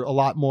these were a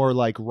lot more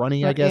like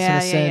runny, I guess, Yeah,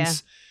 in a yeah,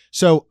 sense.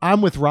 So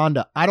I'm with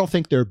Rhonda. I don't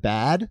think they're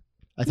bad.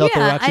 I thought they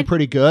were actually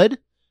pretty good.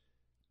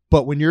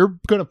 But when you're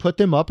going to put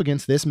them up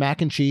against this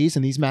mac and cheese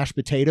and these mashed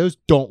potatoes,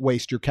 don't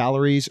waste your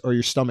calories or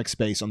your stomach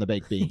space on the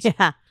baked beans.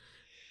 Yeah.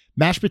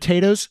 Mashed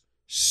potatoes,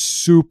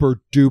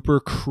 super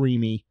duper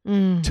creamy.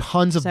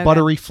 Tons of So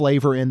buttery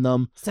flavor in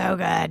them. So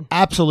good.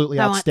 Absolutely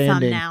I want some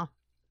outstanding. now.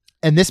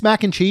 And this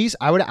mac and cheese,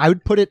 I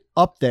would put it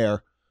up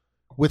there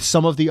with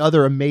some of the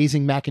other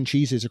amazing mac and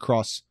cheeses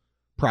across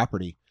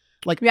property.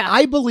 Like, Yeah.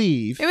 I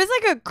believe It was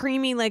like a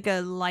creamy, like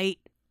a light.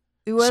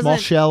 It wasn't. small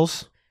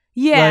shells.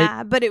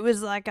 Yeah, but it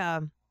was like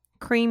a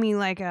creamy,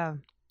 like a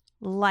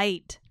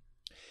light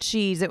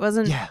cheese. It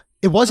wasn't. Yeah.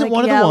 It wasn't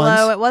like one yellow. of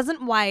the ones. It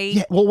wasn't white.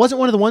 Yeah. Well, it wasn't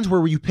one of the ones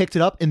where you picked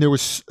it up and there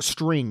was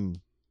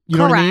string. You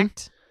know what I mean?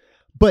 Correct.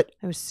 But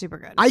It was super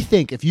good. I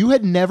think if you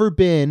had never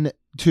been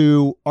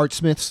to Art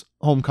Smith's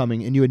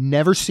homecoming and you had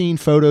never seen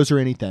photos or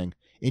anything,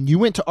 and you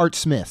went to Art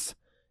Smith's,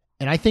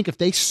 and I think if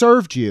they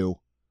served you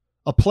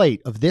a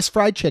plate of this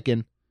fried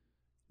chicken,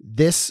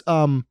 this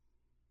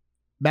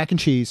mac and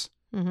cheese,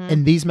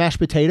 and these mashed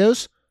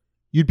potatoes,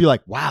 you'd be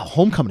like, wow,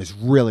 homecoming is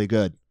really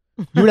good.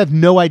 You would have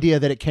no idea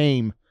that it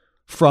came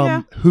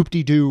from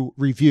Hoop-de-Doo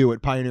Review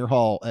at Pioneer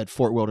Hall at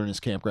Fort Wilderness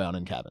Campground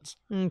and Cabins.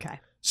 Okay.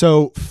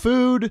 So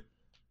food,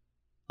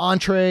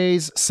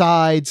 entrees,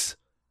 sides,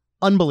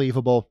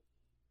 unbelievable.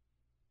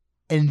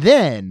 And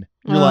then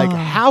you're like,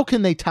 how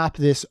can they top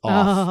this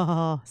off?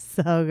 Oh,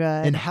 so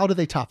good. And how do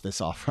they top this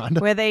off,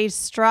 Rhonda? With a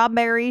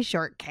strawberry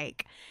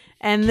shortcake.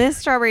 And this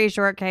strawberry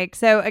shortcake.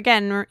 So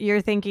again, you're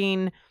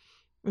thinking,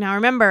 now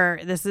remember,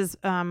 this is,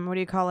 what do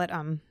you call it?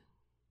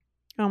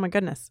 Oh my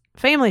goodness.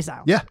 Family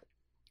style. Yeah.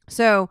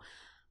 So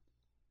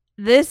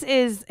this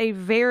is a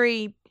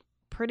very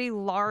pretty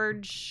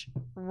large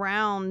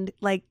round,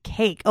 like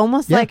cake,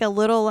 almost like a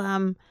little,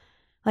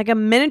 like a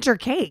miniature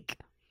cake.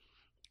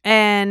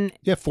 And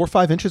Yeah, 4 or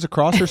 5 inches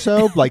across or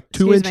so, like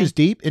 2 Excuse me. inches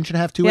deep,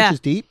 1.5 2 inches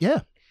deep.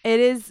 Yeah. it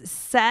is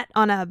set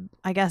on a,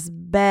 I guess,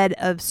 bed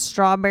of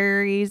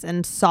strawberries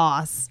and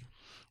sauce.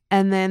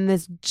 And then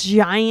this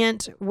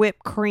giant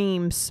whipped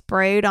cream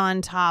sprayed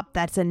on top.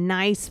 That's a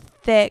nice,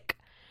 thick,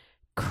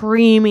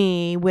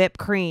 creamy whipped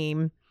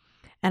cream.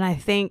 And I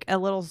think a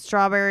little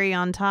strawberry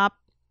on top,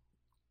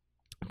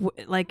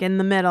 like in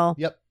the middle.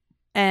 Yep.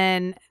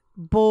 And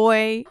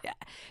boy,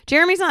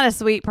 Jeremy's not a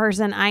sweet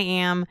person. I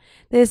am.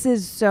 This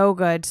is so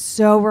good.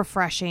 So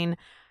refreshing.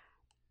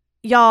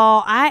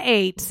 Y'all, I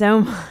ate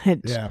so much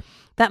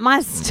that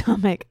my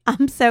stomach,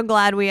 I'm so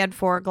glad we had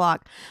 4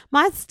 o'clock.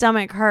 My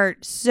stomach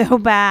hurt so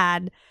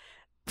bad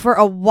for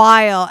a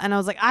while. And I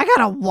was like, I got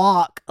to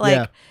walk.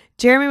 Like,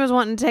 Jeremy was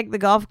wanting to take the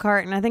golf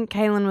cart. And I think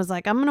Kaylin was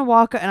like, I'm going to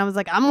walk. And I was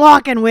like, I'm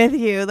walking with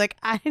you. Like,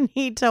 I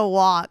need to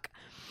walk.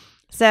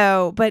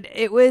 So, but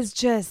it was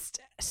just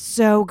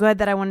so good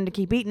that I wanted to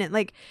keep eating it.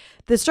 Like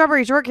the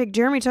strawberry shortcake,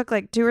 Jeremy took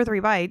like 2 or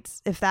 3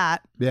 bites, if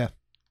that. Yeah.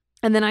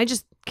 And then I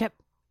just kept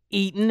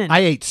eating and I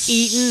ate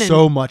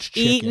so much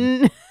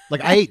chicken.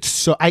 Like I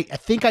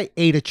think I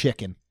ate a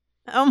chicken.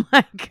 Oh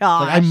my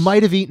gosh. Like I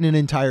might have eaten an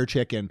entire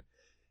chicken.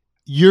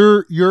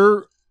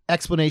 Your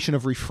explanation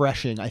of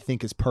refreshing, I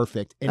think, is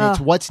perfect. And it's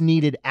what's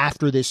needed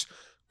after this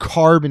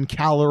carb and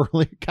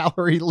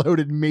calorie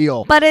loaded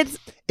meal. But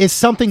it's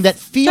something that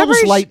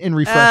feels light and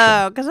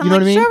refreshing. Oh, because I'm you know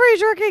like, what I mean? strawberry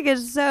shortcake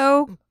is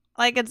so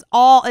like it's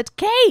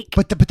cake.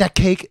 But that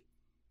cake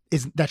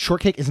that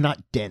shortcake is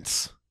not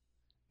dense.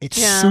 It's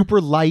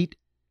super light,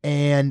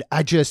 and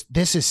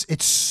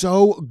it's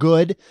so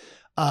good.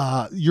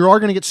 You are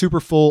going to get super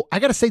full. I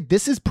got to say,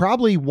 this is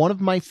probably one of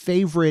my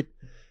favorite,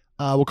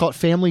 we'll call it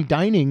family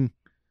dining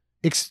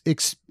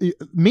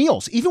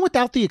meals, even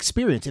without the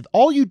experience. If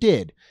all you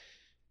did,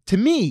 to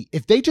me,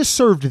 if they just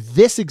served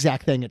this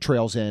exact thing at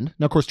Trails End,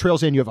 now of course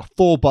Trails End, you have a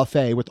full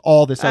buffet with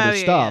all this other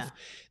stuff,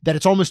 that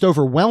it's almost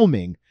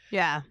overwhelming.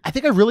 Yeah. I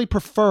think I really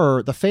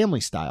prefer the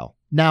family style.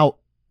 Now,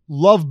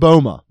 love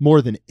Boma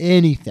more than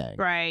anything.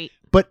 Right.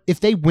 But if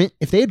they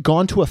had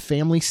gone to a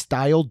family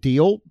style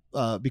deal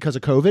because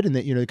of COVID and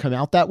that, they come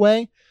out that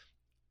way,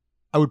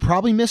 I would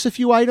probably miss a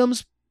few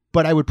items,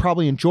 but I would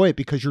probably enjoy it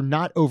because you're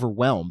not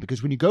overwhelmed.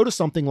 Because when you go to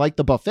something like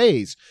the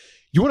buffets,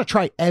 you want to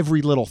try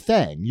every little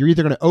thing. You're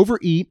either going to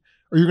overeat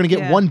or you're going to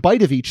get one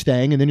bite of each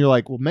thing. And then you're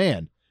like, well,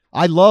 man,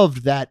 I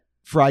loved that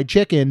fried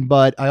chicken,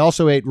 but I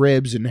also ate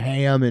ribs and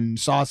ham and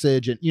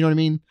sausage and you know what I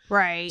mean?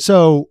 Right.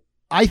 So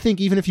I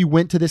think even if you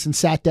went to this and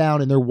sat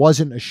down and there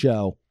wasn't a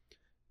show,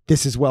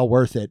 this is well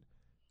worth it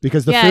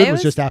because the food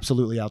was just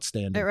absolutely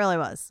outstanding. It really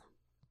was.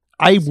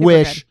 I Super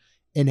wish,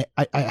 and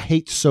I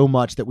hate so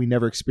much that we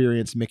never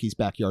experienced Mickey's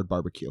Backyard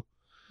Barbecue,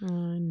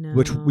 no.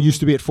 which used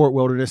to be at Fort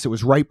Wilderness. It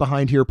was right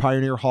behind here,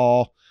 Pioneer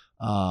Hall.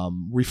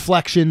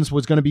 Reflections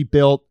was going to be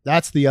built.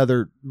 That's the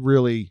other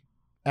really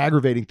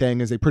aggravating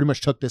thing is they pretty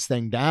much took this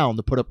thing down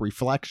to put up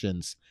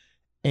Reflections.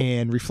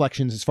 And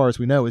Reflections, as far as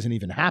we know, isn't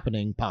even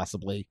happening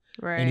possibly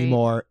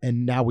anymore.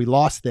 And now we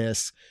lost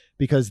this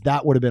because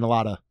that would have been a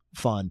lot of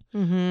fun.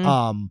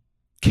 Mm-hmm.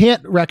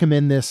 Can't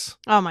recommend this.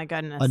 Oh my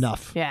goodness.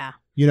 Enough. Yeah.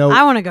 You know,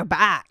 I want to go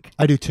back.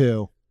 I do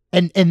too.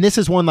 And this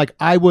is one like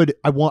I would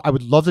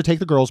love to take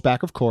the girls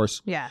back, of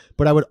course. Yeah.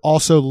 But I would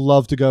also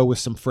love to go with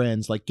some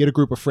friends, like get a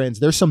group of friends.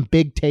 There's some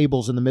big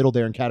tables in the middle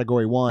there in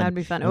category 1. That'd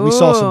be fun. And we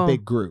saw some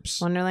big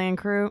groups. Wonderland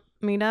crew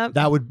meetup.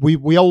 That would we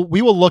will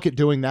look at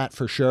doing that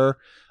for sure.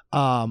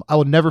 I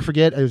will never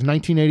forget. It was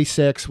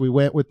 1986. We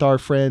went with our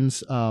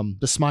friends, the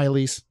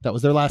Smileys. That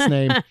was their last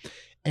name.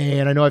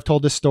 And I know I've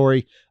told this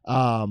story.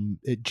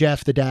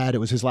 Jeff, the dad, it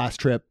was his last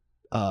trip.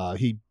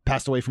 He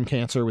passed away from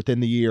cancer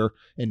within the year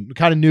and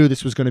kind of knew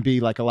this was going to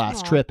be like a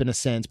last trip in a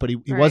sense, but he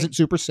wasn't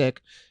super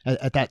sick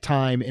at that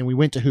time. And we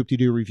went to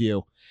Hoop-Dee-Doo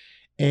Review.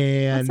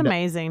 And that's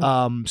amazing.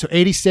 So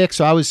 86.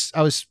 So I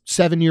was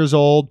 7 years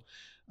old.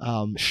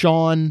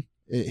 Sean,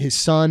 his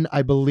son,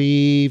 I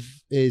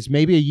believe is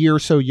maybe a year or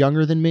so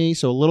younger than me.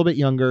 So a little bit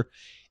younger.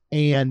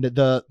 And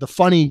the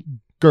funny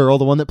girl,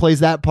 the one that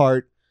plays that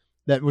part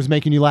that was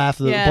making you laugh,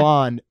 the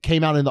blonde,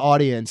 came out in the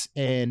audience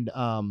and,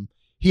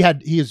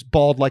 he is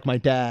bald like my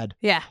dad.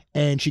 Yeah.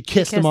 And she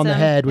kissed him on the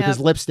head with his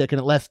lipstick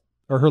and it left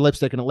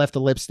the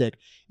lipstick.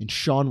 And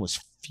Sean was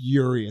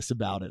furious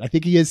about it. I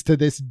think he is to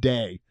this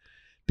day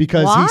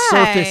because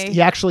he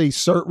actually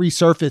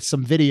resurfaced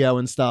some video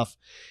and stuff.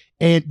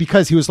 And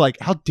because he was like,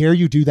 how dare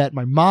you do that?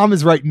 My mom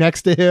is right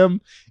next to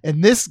him.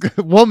 And this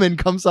woman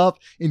comes up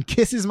and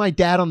kisses my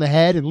dad on the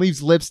head and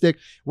leaves lipstick.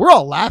 We're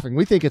all laughing.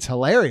 We think it's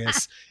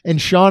hilarious. And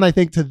Sean, I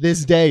think to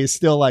this day is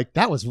still like,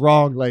 that was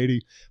wrong,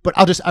 lady. But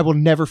I will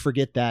never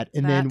forget that.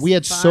 And then we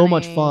had so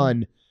much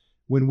fun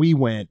when we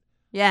went.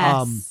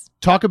 Yes.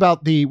 Talk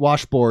about the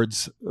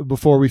washboards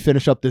before we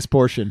finish up this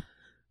portion.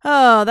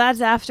 Oh,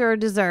 that's after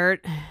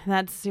dessert.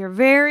 That's your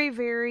very,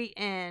 very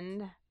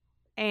end.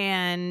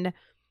 And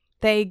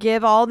they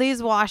give all these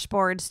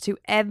washboards to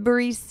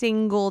every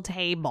single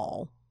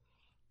table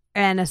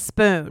and a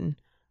spoon.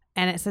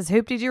 And it says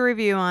Hoop-Dee-Doo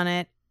Review on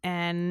it.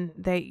 And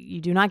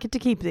you do not get to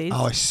keep these.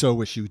 Oh, I so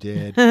wish you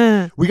did.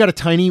 We got a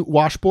tiny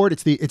washboard.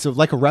 It's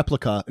like a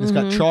replica. And it's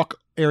got chalk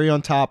area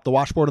on top, the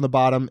washboard on the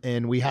bottom.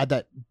 And we had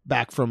that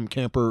back from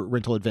Camper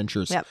Rental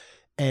Adventures. Yep.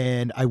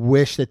 And I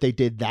wish that they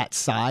did that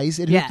size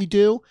at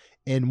Hoop-Dee-Doo.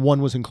 And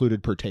one was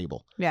included per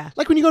table. Yeah.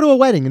 Like when you go to a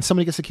wedding and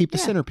somebody gets to keep the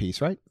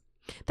centerpiece, right?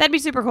 That'd be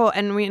super cool.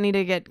 And we need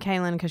to get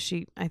Kaylin because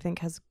she, I think,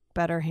 has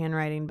better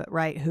handwriting, but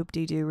write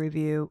Hoop-Dee-Doo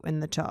Review in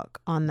the chalk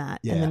on that.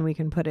 Yeah. And then we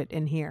can put it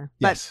in here.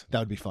 Yes, that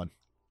would be fun.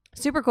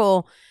 Super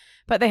cool.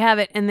 But they have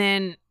it. And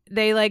then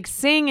they like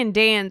sing and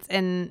dance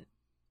and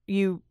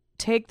you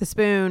take the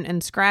spoon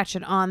and scratch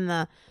it on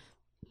the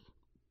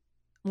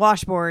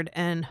washboard.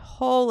 And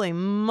holy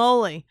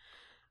moly,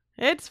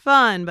 it's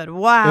fun. But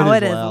wow,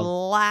 it is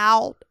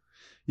loud.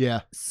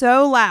 Yeah.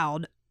 So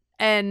loud.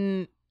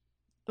 And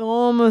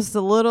almost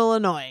a little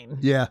annoying.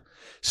 Yeah.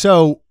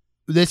 So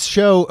this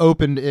show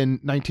opened in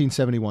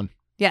 1971.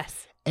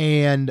 Yes.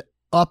 And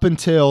up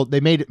until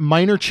they made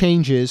minor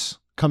changes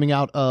coming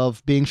out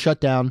of being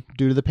shut down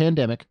due to the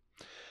pandemic.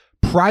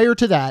 Prior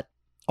to that,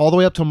 all the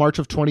way up to March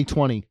of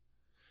 2020,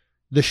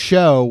 the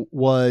show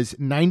was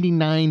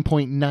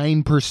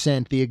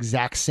 99.9% the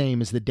exact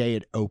same as the day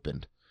it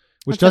opened,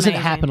 which doesn't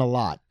happen a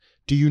lot.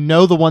 Do you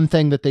know the one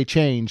thing that they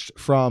changed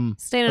from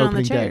standing opening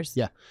on the chairs?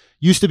 Day? Yeah.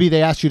 Used to be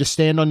they asked you to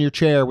stand on your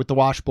chair with the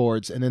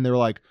washboards, and then they were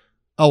like,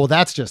 oh, well,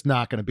 that's just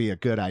not going to be a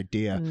good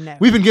idea. No.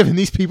 We've been giving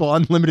these people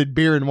unlimited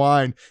beer and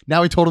wine.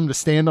 Now we told them to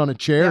stand on a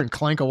chair and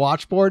clank a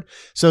washboard.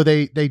 So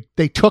they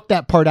took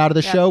that part out of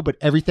the show, but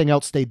everything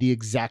else stayed the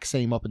exact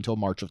same up until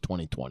March of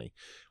 2020,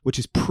 which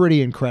is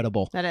pretty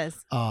incredible. That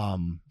is.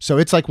 So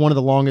it's like one of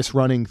the longest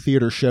running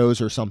theater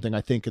shows or something,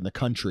 I think, in the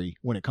country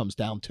when it comes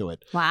down to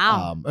it.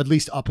 Wow. At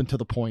least up until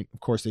the point, of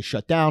course, they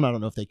shut down. I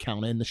don't know if they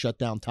count in the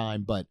shutdown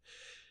time, but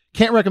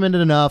can't recommend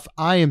it enough.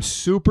 I am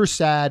super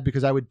sad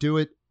because I would do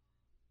it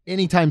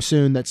anytime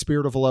soon. That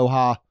Spirit of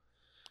Aloha,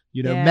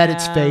 met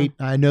its fate.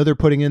 I know they're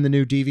putting in the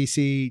new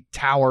DVC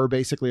tower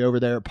basically over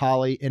there at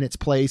Poly in its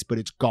place, but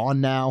it's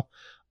gone now.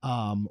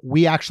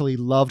 We actually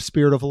loved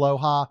Spirit of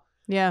Aloha.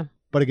 Yeah.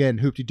 But again,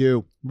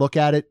 Hoop-Dee-Doo, look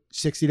at it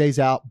 60 days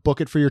out,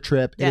 book it for your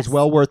trip. Yes. It is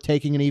well worth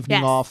taking an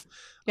evening off.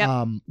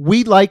 Yep.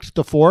 We liked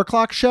the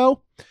 4:00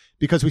 show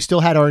because we still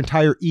had our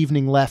entire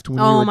evening left when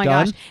we were done. Oh my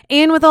gosh.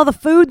 And with all the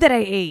food that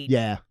I ate.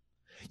 Yeah.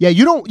 Yeah,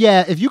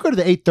 if you go to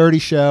the 8:30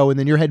 show and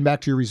then you're heading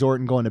back to your resort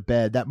and going to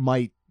bed, that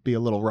might be a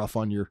little rough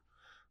on your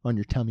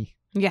tummy.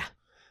 Yeah.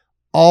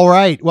 All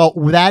right. Well,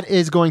 that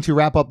is going to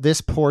wrap up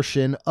this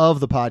portion of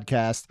the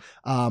podcast.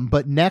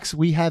 But next,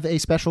 we have a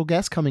special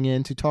guest coming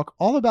in to talk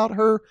all about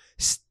her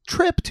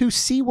trip to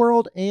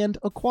SeaWorld and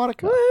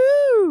Aquatica.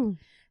 Woo!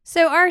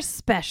 So our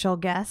special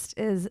guest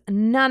is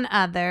none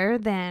other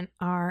than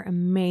our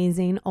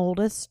amazing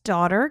oldest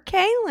daughter,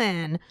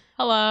 Kaylin.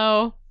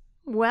 Hello.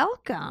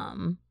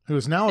 Welcome. Who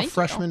is now a Thank you.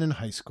 freshman in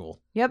high school,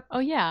 Yep. Oh,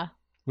 yeah.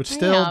 which I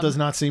still am. does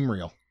not seem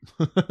real.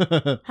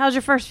 How's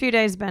your first few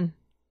days been?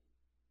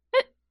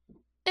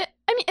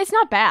 I mean, it's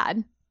not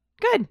bad.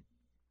 Good.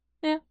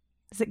 Yeah.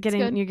 Is it good.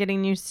 you're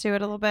getting used to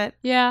it a little bit?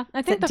 Yeah. I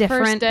Is think it the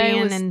different first day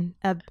being was... in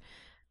a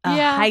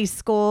Yeah. high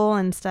school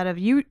instead of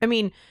you? I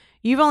mean,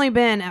 you've only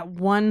been at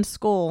one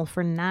school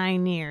for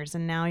 9 years,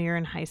 and now you're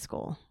in high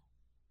school.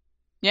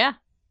 Yeah.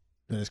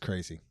 That is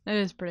crazy. It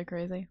is pretty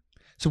crazy.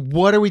 So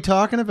what are we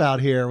talking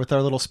about here with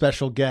our little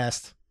special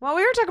guest? Well,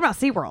 we were talking about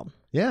SeaWorld.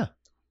 Yeah.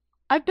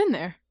 I've been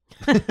there.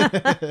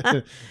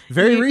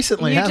 Very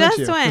recently, you haven't just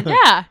you? went.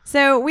 Yeah.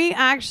 So we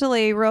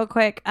actually, real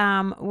quick,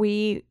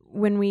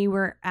 when we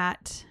were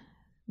at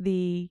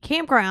the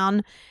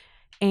campground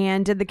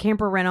and did the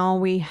camper rental,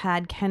 we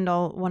had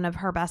Kendall, one of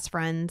her best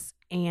friends,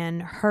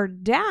 and her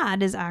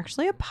dad is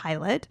actually a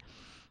pilot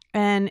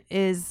and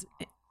is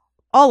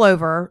all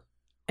over.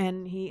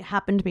 And he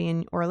happened to be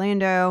in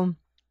Orlando,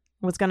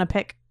 was going to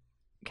pick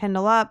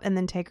Kendall up and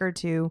then take her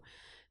to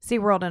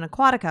SeaWorld and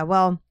Aquatica.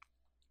 Well,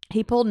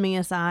 he pulled me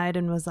aside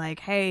and was like,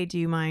 hey, do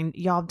you mind?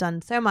 Y'all have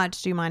done so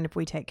much. Do you mind if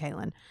we take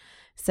Kaylin?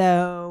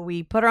 So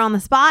we put her on the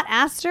spot,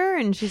 asked her,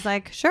 and she's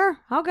like, sure,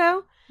 I'll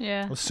go.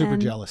 Yeah. I was super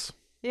And- jealous.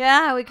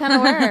 Yeah, we kind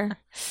of were.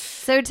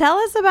 So tell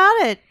us about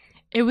it.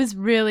 It was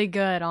really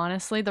good,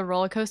 honestly. The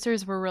roller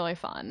coasters were really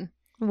fun.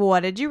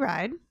 What did you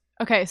ride?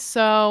 Okay,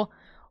 so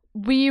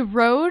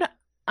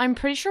I'm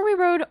pretty sure we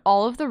rode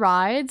all of the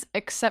rides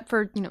except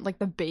for, like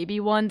the baby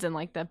ones and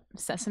like the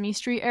Sesame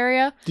Street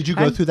area. Did you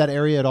go Okay. through that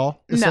area at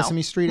all? The No.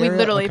 Sesame Street We area?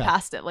 literally Okay.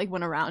 passed it, like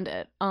went around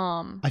it.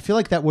 I feel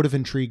like that would have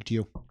intrigued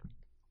you.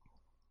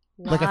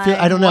 Like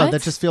I don't know. What?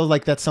 That just feels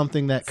like that's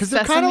something that because they're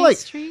kind Sesame of like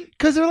Street?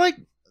 because they're like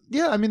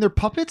I mean they're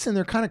puppets and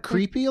they're kind of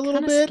creepy a little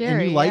kinda bit and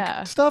scary, you like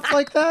yeah. stuff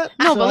like that.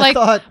 No, So but, I like,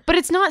 thought, But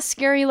it's not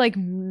scary, like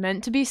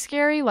meant to be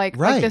scary. Like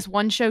Right. this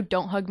one show,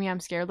 Don't Hug Me,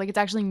 I'm Scared. Like it's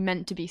actually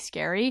meant to be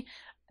scary.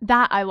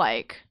 That I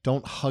like.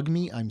 don't hug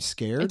me, I'm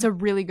scared. It's a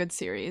really good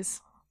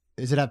series.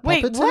 Is it have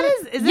Wait, puppets? what in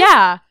it? is this?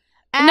 Yeah.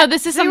 at No,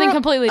 this is something SeaWorld?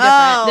 completely different.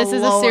 Oh, This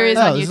is a Lord. series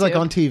Oh, on this YouTube. is like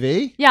on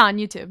TV. Yeah, on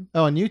YouTube.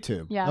 Oh, on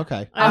YouTube. Yeah.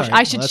 Okay. I All sh- right.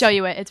 I should Well, show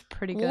you it. It's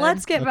pretty good.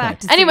 Let's get Okay. back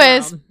to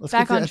Anyways, SeaWorld. Let's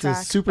back get on to track.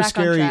 super Back on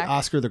scary track.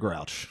 Oscar the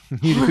Grouch.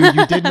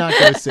 you did not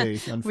go see.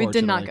 Unfortunately, We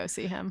did not go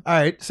see him. All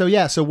right. So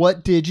yeah. So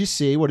what did you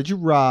see? What did you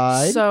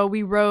ride? So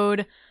we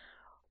rode.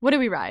 What did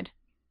we ride?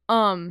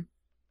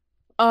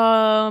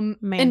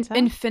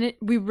 Manta?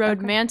 We rode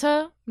Okay.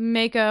 Manta,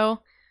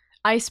 Mako,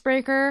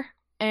 Icebreaker,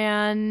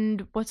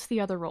 and what's the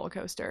other roller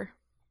coaster?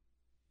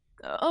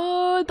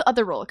 Oh, the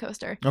other roller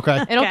coaster.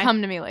 Okay. It'll Okay.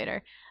 come to me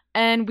later.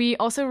 And we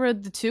also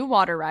rode the 2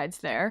 water rides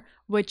there,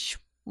 which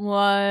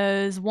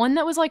was one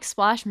that was like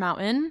Splash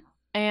Mountain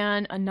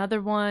and another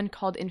one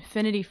called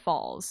Infinity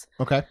Falls.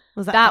 Okay.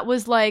 Was That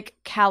was like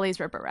Cali's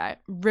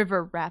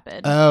River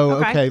Rapid. Oh,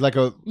 Okay. okay. Like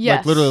like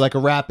Yes. literally like a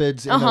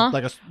rapids, in Uh-huh.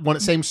 like a one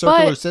same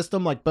circular But-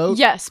 system, like boat.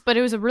 Yes, but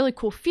it was a really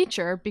cool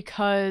feature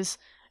because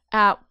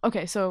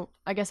so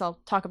I guess I'll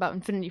talk about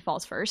Infinity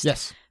Falls first.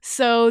 Yes.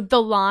 So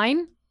the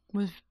line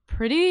was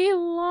pretty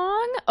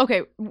long.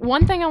 Okay,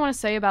 one thing I want to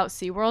say about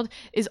SeaWorld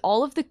is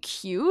all of the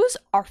queues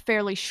are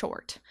fairly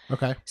short.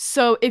 Okay.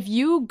 So if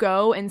you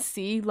go and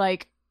see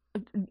like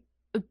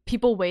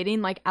people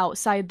waiting like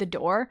outside the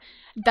door,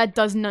 that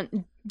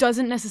doesn't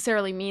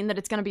necessarily mean that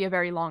it's going to be a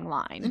very long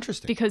line.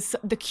 Interesting. Because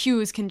the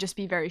queues can just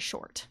be very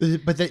short.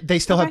 But they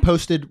still have Okay.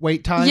 posted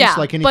wait times Yeah,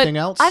 like but anything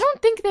else? I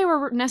don't think they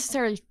were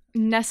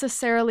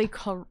necessarily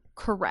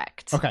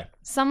correct. Okay.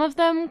 Some of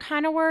them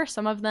kind of were.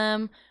 Some of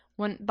them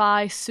went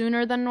by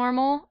sooner than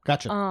normal.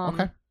 Gotcha.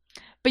 Okay.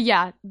 But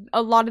yeah,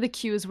 a lot of the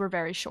queues were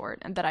very short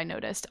and that I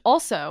noticed.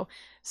 Also,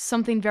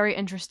 something very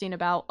interesting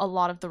about a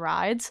lot of the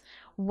rides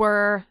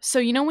were, so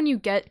you know when you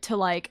get to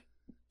like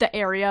the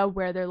area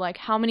where they're like,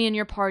 how many in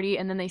your party?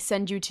 And then they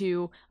send you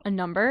to a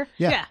number.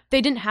 Yeah.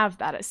 They didn't have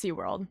that at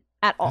SeaWorld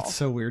at all. That's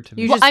so weird to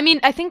me. You Well, just- I mean,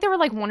 I think there were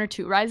like 1 or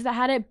 2 rides that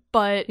had it,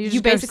 but You you,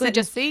 just go basically sit in a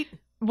just seat.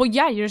 well,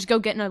 yeah, you just go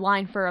get in a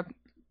line for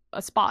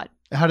a spot.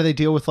 How do they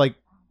deal with like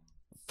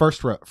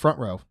front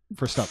row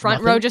for stuff? Front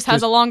Nothing? row just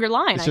has a longer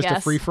line, It's I just guess.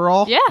 a free for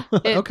all. Yeah,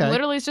 it Okay.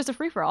 literally is just a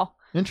free for all.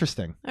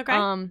 Interesting. Okay.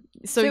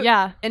 So So-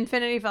 yeah,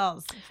 Infinity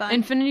Falls. Fun.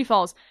 Infinity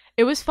Falls.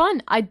 It was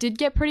fun. I did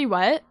get pretty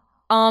wet.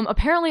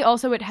 Apparently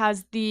also it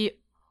has the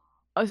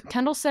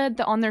Kendall said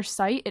that on their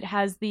site it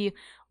has the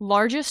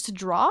largest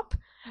drop,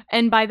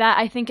 and by that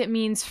I think it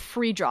means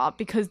free drop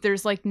because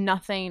there's like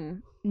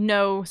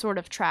no sort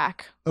of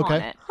track on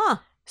Okay. it. Huh. Okay.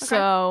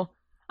 So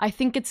I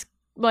think it's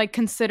like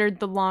considered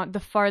the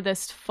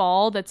farthest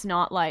fall that's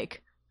not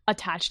like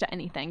attached to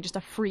anything, just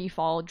a free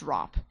fall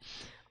drop.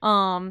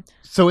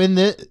 So in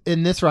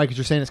this ride, because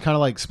you're saying it's kind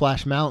of like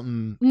Splash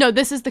Mountain. No,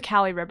 this is the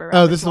Cali River Oh,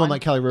 Rapids this is the one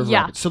like Cali River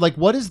Yeah. Rapids. So like,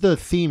 what is the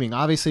theming?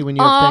 Obviously, when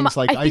you have things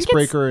like I think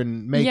Icebreaker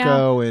and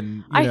Mako,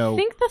 and I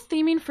think the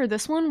theming for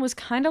this one was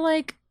kind of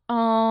like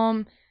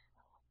I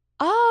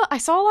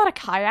saw a lot of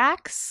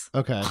kayaks.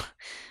 Okay.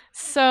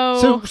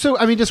 So So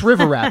I mean, just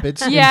river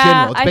rapids in Yeah,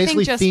 general. It's I think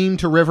basically just- themed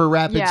to river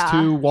rapids, Yeah.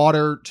 to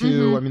water,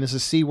 to Mhm. I mean, this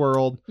is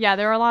SeaWorld. yeah,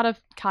 there are a lot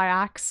of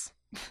kayaks.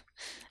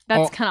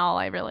 That's Oh. kind of all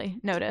I really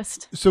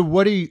noticed. So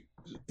what do you?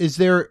 Is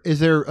there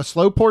a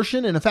slow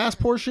portion and a fast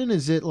portion?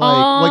 Is it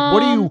like what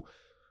do you?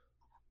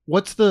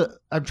 What's the?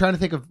 I'm trying to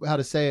think of how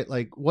to say it.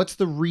 Like, what's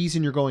the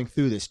reason you're going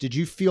through this? Did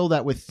you feel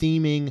that with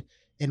theming,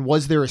 and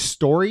was there a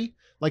story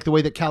like the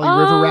way that Cali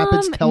River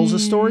Rapids tells a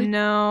story?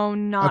 No,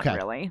 not Okay.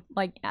 really,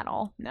 like at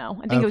all. No,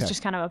 I think it was Okay.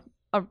 just kind of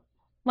a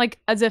like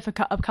as if a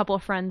couple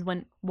of friends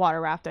went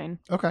water rafting.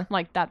 Okay.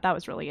 Like that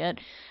was really it.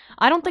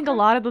 I don't think a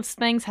lot of those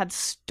things had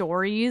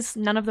stories.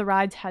 None of the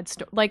rides had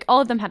like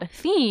all of them had a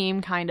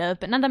theme kind of,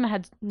 but none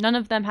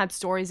of them had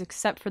stories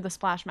except for the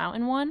Splash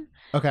Mountain one.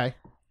 Okay.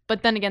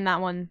 But then again, that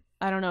one,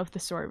 I don't know if the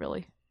story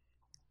really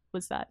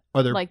was that.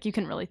 Are there Like you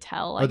can really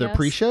tell. are there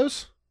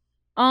pre-shows?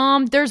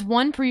 There's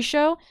one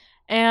pre-show,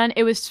 and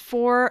it was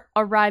for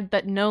a ride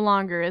that no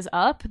longer is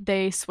up.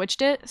 They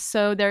switched it.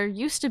 So there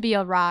used to be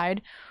a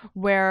ride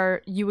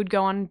where you would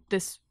go on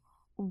this,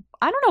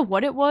 I don't know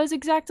what it was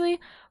exactly,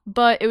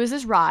 but it was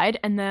this ride,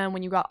 and then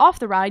when you got off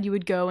the ride, you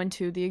would go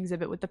into the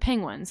exhibit with the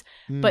penguins.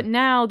 Hmm. But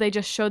now they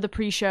just show the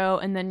pre-show,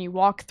 and then you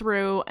walk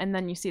through, and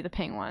then you see the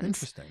penguins.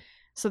 Interesting.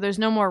 So there's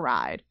no more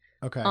ride.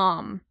 Okay.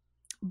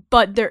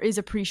 But there is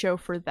a pre-show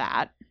for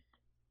that.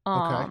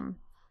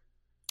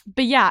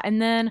 But yeah,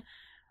 and then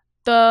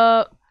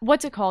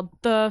what's it called?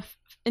 The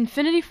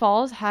Infinity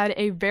Falls had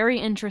a very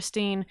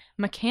interesting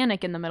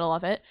mechanic in the middle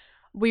of it.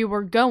 We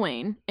were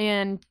going,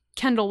 and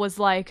Kendall was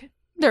like,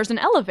 there's an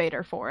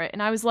elevator for it.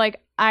 And I was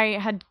like, I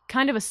had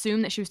kind of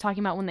assumed that she was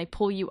talking about when they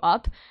pull you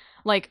up,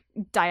 like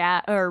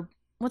or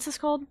what's this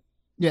called?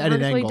 Yeah, at an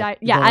Vertically angle.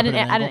 yeah, Going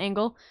up at an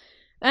angle.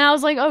 And I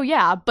was like, oh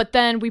yeah, but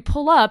then we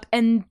pull up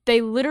and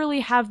they literally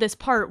have this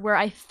part where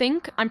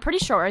I'm pretty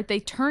sure they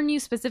turn you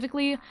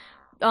specifically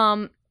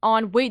on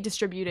weight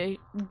distributing,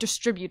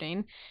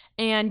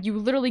 and you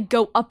literally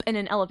go up in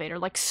an elevator,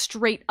 like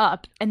straight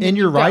up. And then In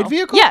your you go. ride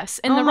vehicle? Yes,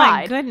 in oh the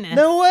my ride. goodness.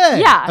 No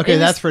way. Yeah. Okay, it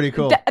that's was- pretty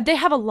cool. They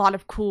have a lot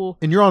of cool.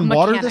 And you're on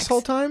water this mechanics.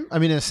 whole time? I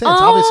mean, in a sense,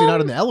 obviously not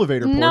in the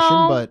elevator portion,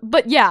 No,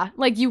 but yeah,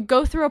 like you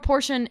go through a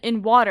portion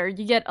in water,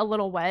 you get a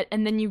little wet,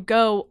 and then you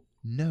go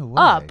no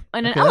way. up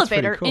in an Okay, that's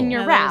pretty elevator cool. in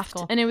your Yeah, that is raft,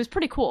 cool. and it was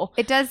pretty cool.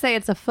 It does say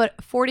it's a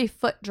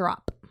 40-foot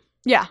drop.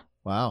 Yeah.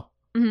 Wow.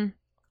 Mm-hmm.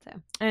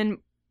 So. And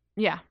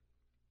yeah,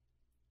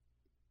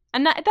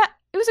 and that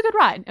it was a good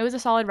ride. It was a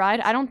solid ride.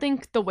 I don't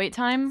think the wait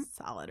time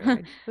Solid ride.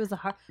 It was a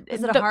hard.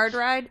 Is it a The- hard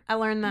ride? I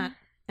learned that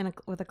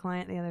with a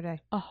client the other day.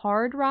 a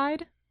hard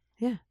ride.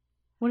 Yeah.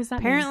 What does that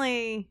mean?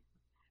 Apparently,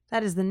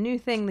 that is the new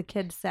thing the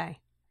kids say.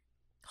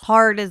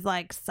 Hard is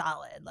like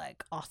solid,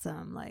 like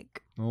awesome,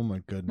 like Oh my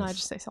No, goodness. I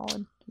just say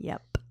solid.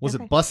 yep. Was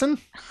Okay. it bussin'?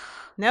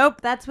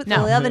 Nope, that's what the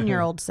No.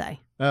 11-year-olds say.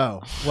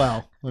 Oh,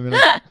 well, I mean,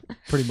 I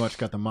pretty much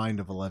got the mind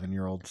of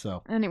 11-year-old,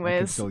 so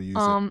Anyways, still use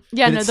it.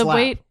 yeah, Did no, it the slap?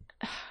 wait.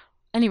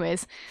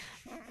 Anyways,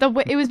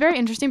 it was very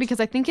interesting because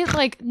I think it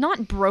like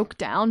not broke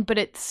down, but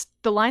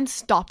the line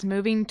stopped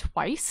moving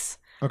twice.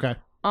 Okay.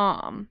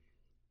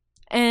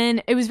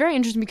 And it was very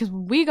interesting because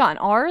when we got in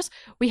ours,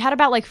 we had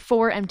about like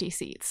 4 empty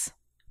seats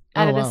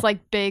out Oh, of wow. this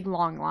like big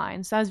long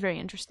line. So that was very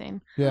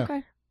interesting. Yeah.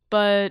 Okay.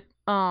 But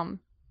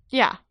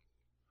yeah.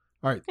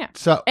 All right. Yeah.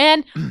 So,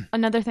 And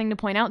another thing to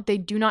point out, they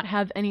do not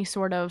have any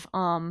sort of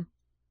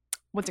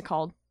what's it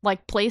called?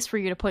 Like place for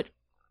you to put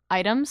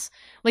items.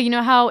 Like you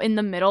know how in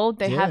the middle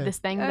they Yeah. have this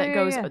thing Oh, that yeah,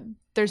 goes yeah.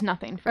 there's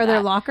nothing for Are that.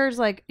 there lockers?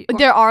 Like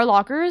There are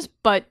lockers,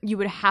 but you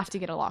would have to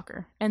get a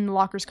locker, and the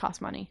lockers cost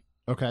money.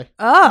 okay.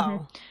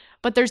 oh,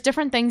 But there's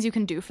different things you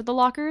can do for the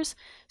lockers.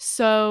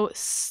 So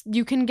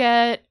you can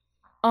get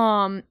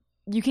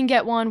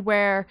one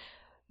where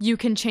you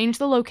can change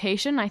the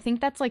location. I think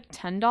that's like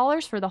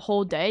 $10 for the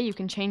whole day. You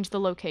can change the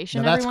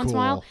location Now every that's once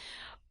cool. in a while.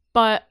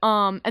 But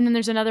and then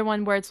there's another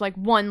one where it's like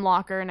one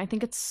locker, and I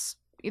think it's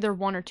either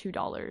 $1 or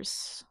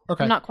 $2.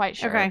 Okay. I'm not quite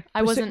sure. okay.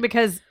 I wasn't.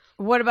 because.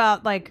 What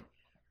about like?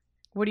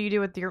 What do you do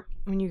with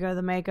when you go to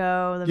the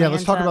Mako? Yeah,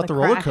 let's talk Manta, about the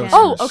roller Kraken? coasters.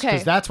 Oh, okay.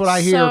 Because that's what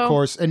I hear, of So-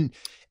 course.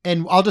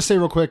 And I'll just say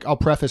real quick, I'll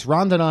preface,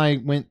 Rhonda and I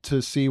went to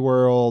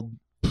SeaWorld,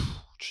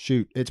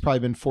 it's probably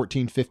been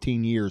 14,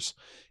 15 years.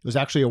 It was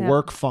actually a Yeah.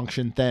 work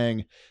function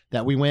thing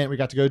that we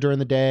got to go during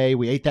the day.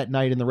 We ate that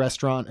night in the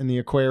restaurant in the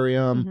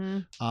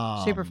aquarium.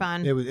 Mhm. Super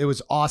fun. It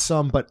was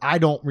awesome, but I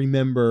don't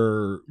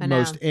remember I know.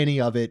 most any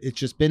of it. It's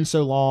just been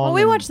so long. Well,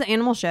 we and- watched the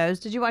animal shows.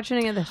 Did you watch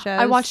any of the shows?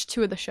 I watched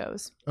 2 of the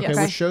shows. Okay, Yes.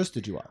 what shows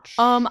did you watch?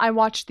 I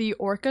watched the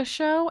orca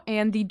show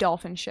and the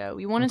dolphin show.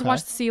 We wanted to Okay.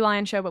 watch the sea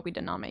lion show, but we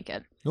did not make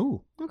it.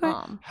 Ooh, Okay.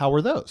 how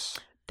were those?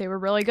 They were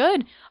really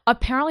good.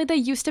 Apparently, they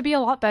used to be a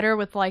lot better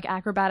with like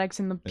acrobatics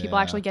and the people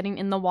Yeah. actually getting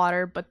in the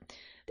water. But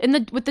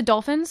with the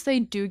dolphins, they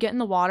do get in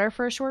the water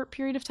for a short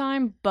period of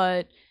time,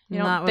 but You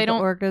know, Not with they the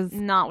don't orcas.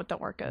 not with the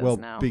orcas. Well,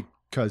 no.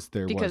 because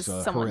there Because was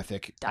a someone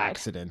horrific died.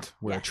 accident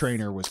where a Yes.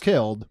 trainer was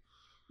killed,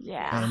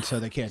 Yeah. and so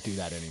they can't do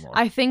that anymore.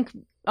 I think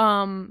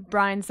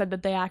Brian said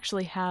that they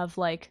actually have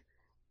like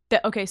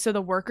so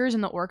the workers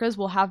and the orcas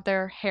will have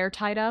their hair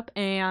tied up,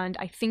 and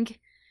I think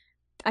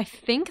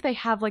they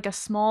have like a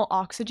small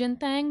oxygen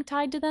thing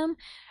tied to them.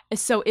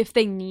 So if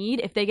they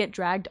get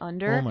dragged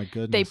under, Oh my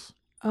goodness.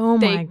 Oh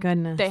They- my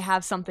goodness. they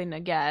have something to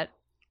get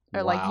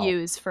or Wow. like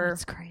use for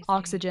That's crazy.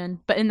 oxygen.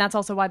 And that's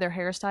also why their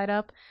hair's tied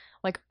up.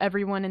 Like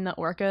everyone in the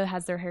orca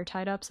has their hair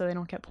tied up so they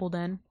don't get pulled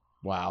in.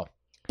 Wow.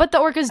 But the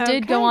orcas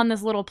did go Okay. on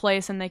this little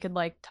place and they could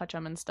like touch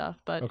them and stuff.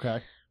 But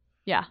Okay.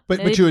 yeah, But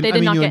they you did not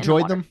you get in the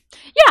enjoyed water. them?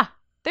 Yeah,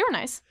 they were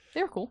nice.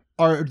 They were cool.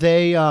 Are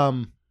they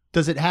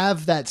does it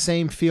have that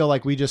same feel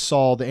like we just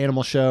saw the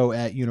animal show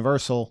at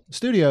Universal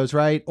Studios,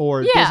 right?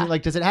 Or Yeah.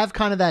 does it have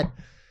kind of that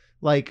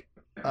like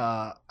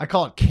I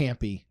call it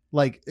campy?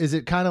 Like is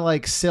it kind of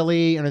like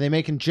silly and are they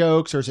making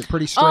jokes or is it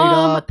pretty straight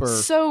up or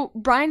So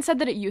Brian said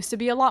that it used to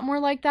be a lot more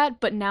like that,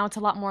 but now it's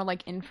a lot more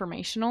like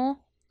informational.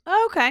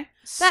 Okay.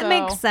 That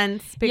makes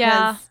sense because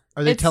Yeah.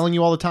 are they it's- telling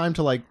you all the time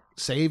to like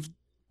save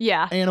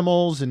Yeah.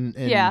 animals and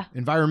Yeah.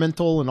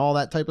 environmental and all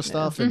that type of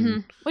stuff and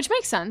Mhm. Which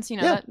makes sense. You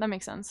know, Yeah. that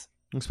makes sense.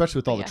 especially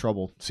with all Yeah. the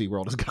trouble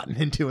SeaWorld has gotten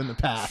into in the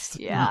past.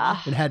 Yeah.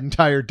 And had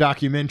entire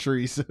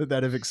documentaries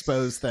that have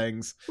exposed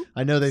things.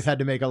 I know they've had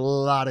to make a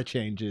lot of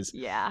changes.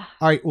 Yeah.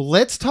 All right, well,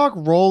 let's talk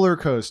roller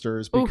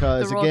coasters Oof,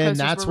 because the roller again, coasters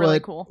that's were really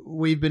what cool.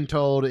 we've been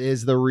told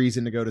is the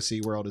reason to go to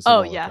SeaWorld is the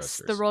Oh roller yes,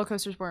 coasters. the roller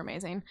coasters were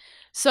amazing.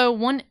 So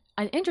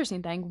an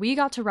interesting thing, we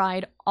got to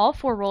ride all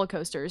 4 roller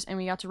coasters and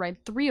we got to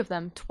ride 3 of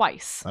them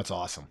twice. That's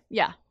awesome.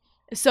 Yeah.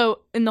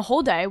 So in the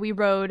whole day we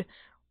rode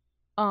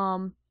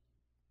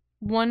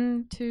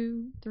 1,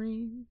 2,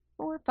 3,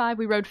 4, 5.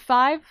 We rode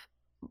 5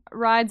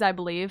 rides, I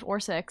believe, or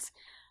 6,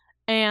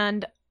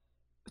 and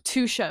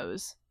 2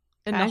 shows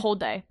in the Okay. whole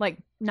day, like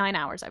 9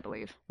 hours, I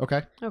believe.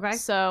 Okay, okay.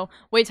 So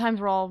wait times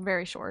were all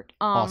very short.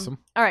 awesome.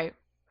 All right,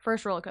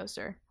 first roller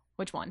coaster.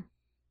 Which one?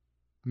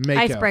 Mako.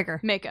 Icebreaker.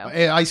 Mako.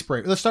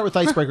 Icebreaker. Let's start with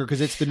Icebreaker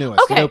because it's the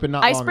newest. Okay, It opened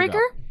not long Icebreaker.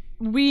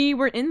 ago. We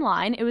were in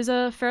line. It was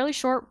a fairly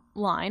short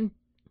line,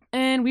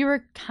 and we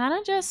were kind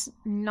of just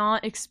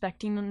not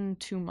expecting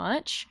too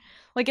much.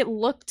 Like it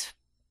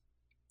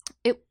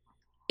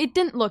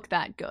didn't look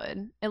that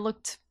good. It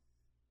looked,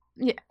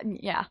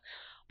 yeah.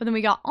 But then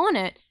we got on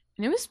it,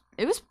 and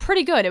it was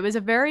pretty good. It was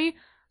a very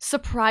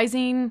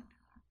surprising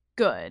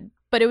good,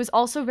 but it was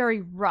also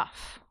very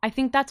rough. I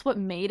think that's what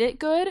made it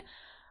good.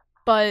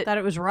 But Thought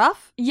it was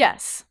rough?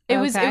 yes, it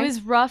was Okay.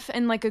 rough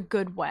in like a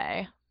good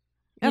way.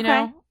 You Okay.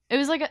 know, it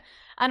was like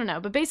I don't know,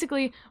 but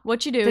basically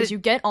what you do Did is it- you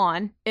get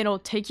on, it'll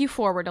take you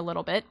forward a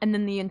little bit, and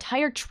then the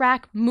entire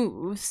track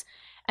moves,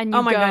 and you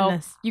Oh my go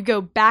goodness. you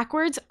go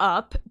backwards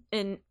up,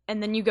 and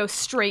then you go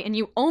straight, and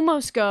you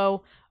almost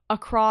go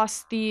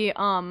across the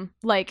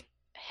like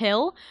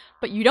hill,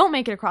 but you don't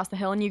make it across the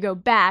hill, and you go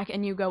back,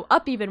 and you go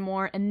up even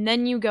more, and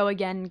then you go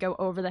again and go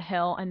over the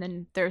hill, and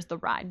then there's the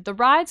ride. The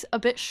ride's a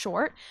bit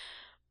short.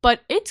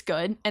 But it's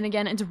good, and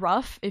again, it's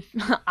rough. If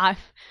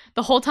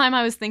the whole time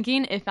I was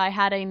thinking, if I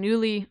had a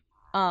newly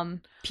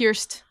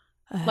pierced,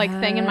 like,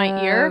 thing in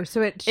my ear, Oh,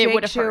 so it it shakes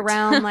would've you hurt.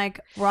 around like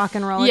rock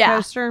and roller Yeah.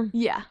 coaster?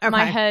 yeah, Okay.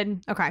 my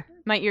head, Okay.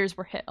 my ears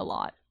were hit a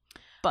lot.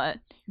 But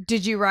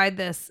Did you ride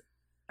this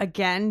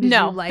again? Did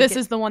no, you like this it?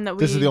 is the one that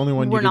we This is the only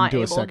one you were didn't not do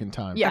a able. second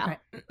time. Yeah,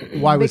 Okay.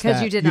 Why was Because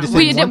that? you did You not just want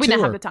we didn't to. want didn't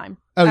to, have or- the time.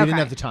 Oh, you Okay. didn't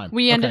have the time.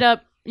 We ended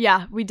Okay.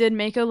 up, we did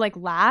Mako like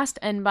last,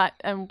 and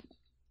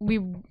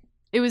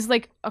it was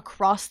like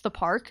across the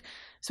park.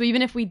 So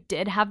even if we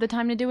did have the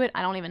time to do it,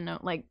 I don't even know.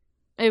 Like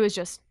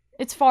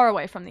it's far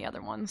away from the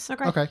other ones.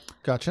 Okay. Okay,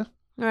 gotcha.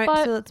 All right.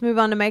 But- So let's move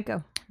on to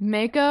Mako.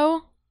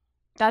 Mako,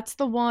 that's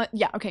the one.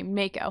 Yeah, okay,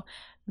 Mako.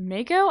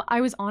 Mako,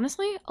 I was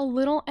honestly a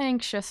little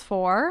anxious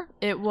for.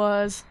 It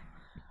was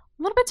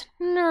a little bit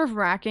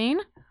nerve-wracking,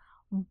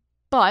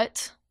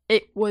 but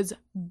it was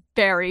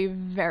very,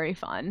 very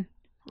fun.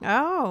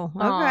 Oh,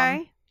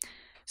 okay.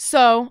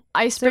 So,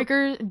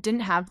 Icebreaker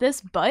didn't have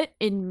this, but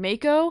in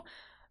Mako,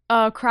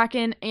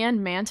 Kraken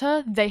and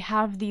Manta, they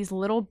have these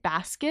little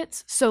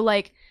baskets. So,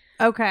 like,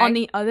 okay. on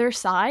the other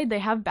side, they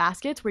have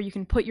baskets where you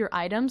can put your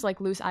items, like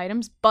loose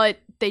items, but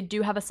they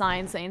do have a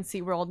sign saying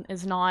SeaWorld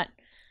is not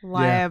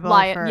liable.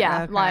 for,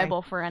 okay.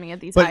 liable for any of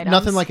these But items.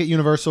 nothing like at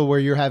Universal where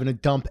you're having to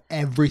dump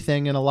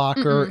everything in a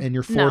locker Mm-mm. and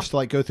you're No. forced to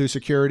like go through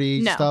security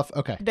No. stuff.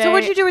 Okay. They So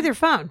what'd you do with your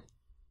phone?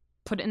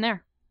 put it in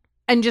there?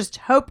 And just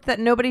hope that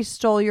nobody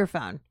stole your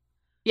phone.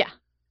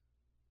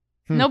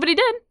 Hmm. Nobody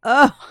did.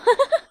 Oh,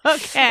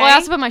 okay. Well, I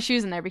also put my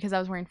shoes in there because I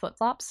was wearing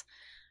flip-flops.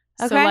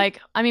 So, Okay.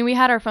 like, I mean, we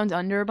had our phones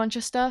under a bunch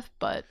of stuff,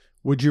 but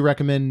Would you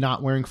recommend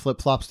not wearing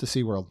flip flops to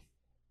SeaWorld?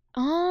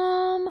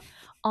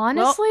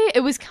 honestly,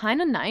 it was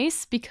kind of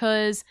nice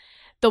because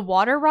the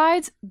water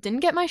rides didn't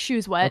get my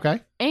shoes wet,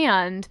 Okay.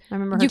 and I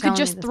remember her you could telling me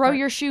just this throw part.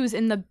 your shoes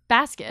in the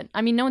basket.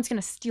 I mean, no one's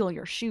gonna steal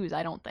your shoes,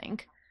 I don't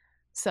think.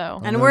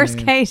 So And I worst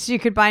mean- case, you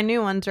could buy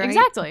new ones, right?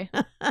 exactly.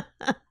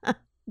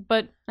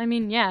 But I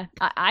mean, yeah,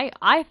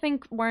 I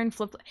think wearing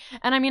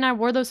and I mean, I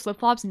wore those flip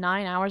flops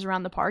 9 hours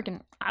around the park,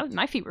 and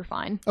my feet were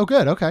fine. Oh,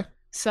 good. Okay.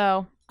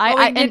 So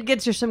I did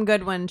get you some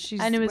good ones. She's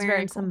and it was wearing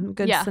very cool. some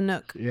good Yeah.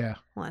 Sanuk Yeah.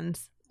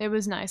 ones. it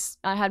was nice.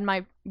 I had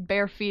my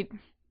bare feet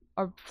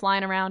are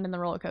flying around in the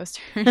roller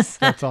coasters.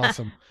 That's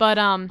awesome. But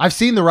I've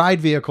seen the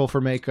ride vehicle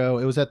for Mako.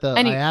 It was at the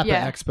IAPA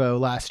yeah. Expo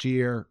last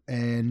year,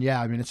 and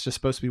yeah, I mean it's just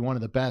supposed to be one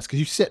of the best because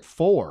you sit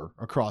 4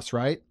 across,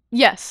 right?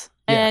 yes,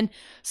 Yeah. and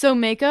so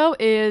Mako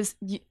is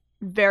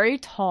very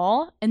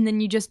tall, and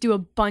then you just do a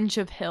bunch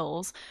of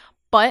hills.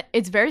 But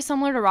it's very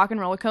similar to Rock and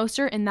Roller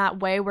Coaster in that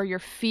way where your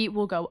feet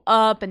will go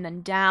up and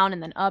then down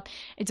and then up.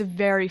 It's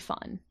very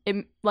fun.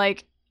 And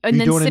Are you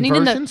then doing sitting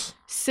inversions?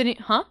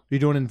 Huh? Are you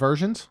doing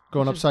inversions?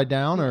 Going upside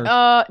down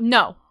or?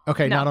 No.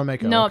 Okay, No. not on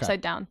Mako. No, okay.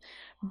 upside down.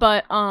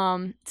 But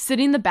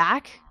sitting in the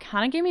back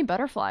kind of gave me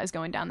butterflies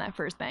going down that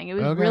first thing. It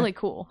was Okay. really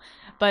cool.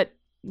 But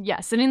yeah,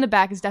 sitting in the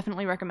back is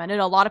definitely recommended.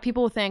 A lot of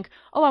people think,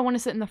 oh, I want to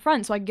sit in the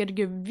front so I can get a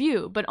good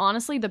view. But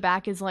honestly, the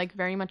back is like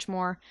very much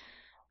more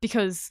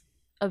because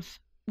of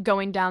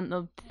going down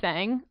the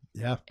thing.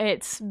 Yeah.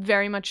 It's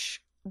very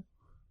much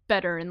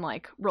better in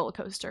like roller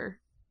coaster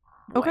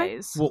Okay.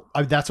 ways. Well,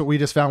 that's what we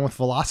just found with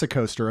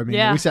Velocicoaster. I mean,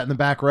 Yeah. we sat in the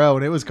back row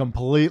and it was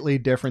completely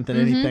different than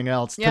Mhm. anything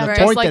else. Yeah, to the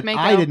just point like that Mako.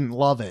 I didn't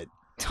love it,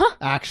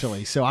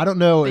 actually. So I don't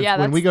know But if yeah,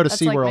 when we go to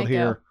that's like SeaWorld Mako.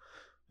 here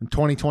in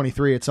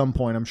 2023 at some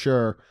point, I'm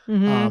sure,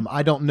 Mhm.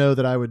 I don't know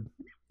that I would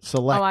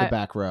select Oh, the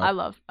back row. I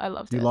loved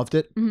You it. loved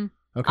it? Mhm.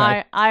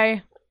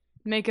 Okay.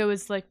 Mako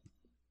is like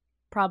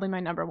probably my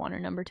number 1 or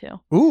number 2.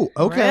 Ooh,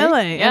 okay.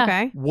 Really? Yeah.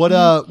 Okay. What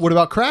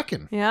about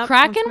Kraken? Yeah.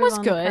 Kraken was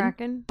good,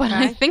 Kraken. But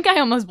I Okay. think I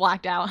almost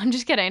blacked out. I'm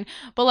just kidding.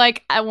 But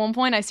like at one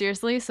point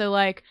so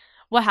like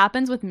what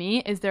happens with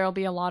me is there'll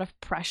be a lot of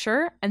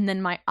pressure and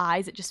then my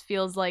eyes, it just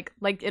feels like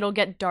it'll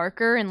get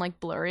darker and like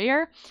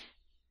blurrier.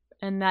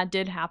 And that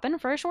did happen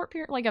for a short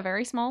period, like a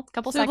very small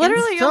couple So seconds.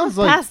 literally, you Sounds almost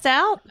like- passed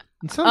out.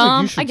 It sounds like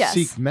you I should guess.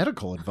 seek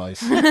medical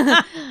advice.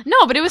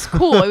 No, but it was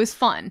cool. It was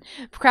fun.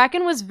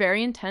 Kraken was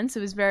very intense. It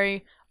was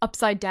very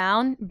upside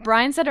down.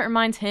 Brian said it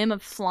reminds him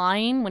of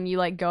flying when you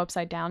like go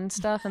upside down and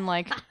stuff. And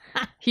like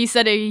he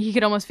said he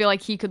could almost feel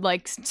like he could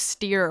like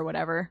steer or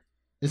whatever.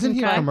 Isn't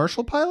he a Okay.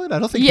 commercial pilot? I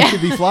don't think Yeah. he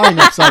should be flying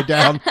upside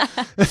down.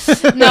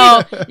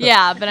 No,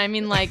 yeah, but I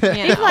mean like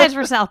He you flies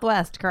know, for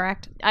Southwest,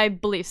 correct? I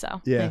believe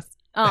so. Yeah.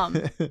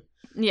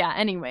 Yeah.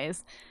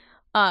 Anyways,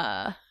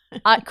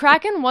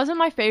 Kraken wasn't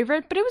my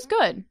favorite, but it was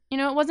good. You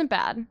know, it wasn't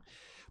bad.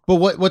 But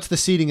what's the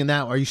seating in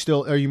that? Are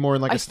you more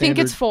in like a I think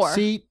standard it's 4.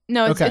 seat?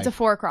 No, it's Okay. a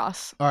 4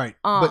 across. All right.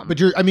 Um, but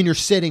you're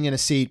sitting in a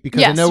seat because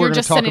I Yes, know we're you're going to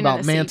just talk sitting in about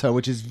a seat. Manta,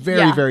 which is very,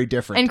 Yeah. very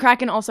different. And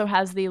Kraken also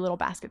has the little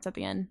baskets at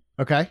the end.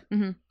 Okay.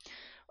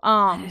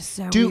 That is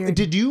so weird.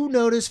 Did you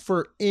notice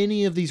for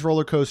any of these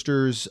roller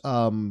coasters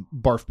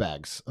barf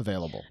bags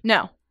available?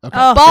 No. Okay.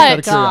 Oh, Just out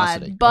of God.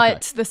 curiosity. But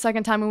Okay. the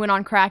second time we went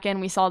on Kraken,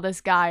 we saw this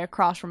guy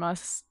across from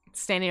us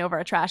standing over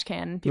a trash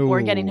can. People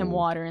were getting him Ooh.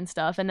 water and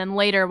stuff. And then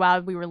later,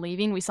 while we were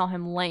leaving, we saw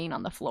him laying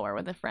on the floor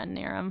with a friend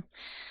near him.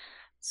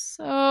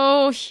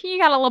 So he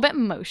got a little bit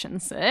motion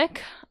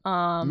sick.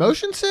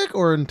 Motion sick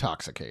or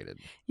intoxicated?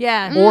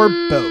 Yeah. Or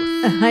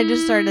both. I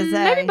just started to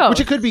say. Maybe both.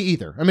 Which it could be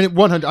either. I mean,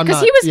 100. I'm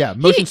Because not. he was, yeah,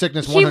 motion he-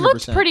 sickness. 100%. He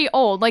looked pretty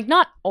old, like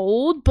not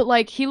old, but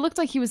like he looked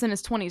like he was in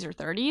his 20s or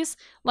 30s.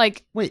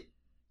 Like Wait.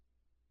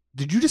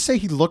 Did you just say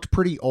he looked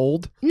pretty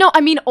old? no, I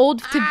mean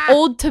old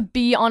to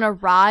be on a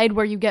ride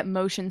where you get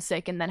motion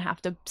sick and then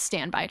have to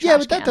stand by a trash Yeah,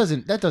 but that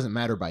can. doesn't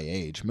matter by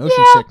age.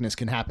 Motion sickness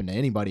can happen to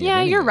anybody. Yeah,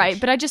 at any you're age. right,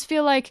 but I just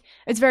feel like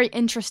it's very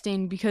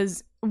interesting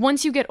because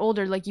once you get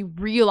older, like you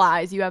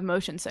realize you have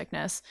motion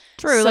sickness.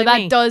 True. So like that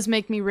me. does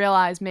make me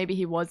realize maybe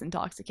he was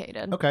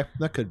intoxicated. Okay,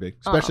 that could be,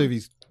 especially if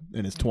he's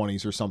in his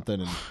 20s or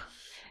something. And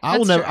I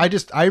will That's never. true.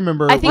 I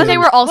remember. I think when- they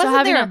were also Wasn't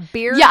having there a a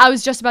beer? Yeah, I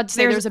was just about to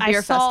say there's a beer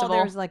I saw festival.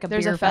 There's like a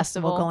There's beer a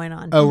festival festival going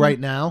on. Oh, right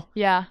now.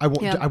 Yeah.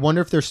 Yeah. I wonder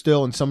if they're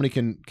still, and somebody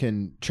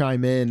can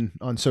chime in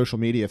on social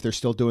media if they're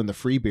still doing the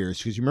free beers,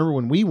 because you remember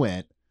when we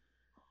went,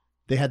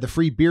 they had the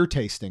free beer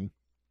tasting,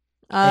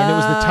 and it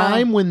was the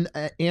time when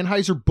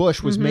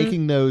Anheuser-Busch was Mhm.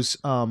 making those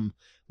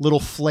little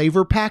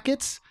flavor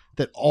packets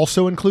that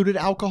also included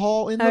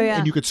alcohol in them, Oh, yeah.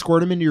 and you could squirt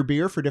them into your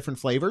beer for different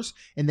flavors,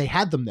 and they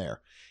had them there,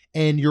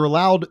 and you're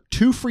allowed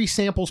 2 free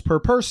samples per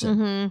person.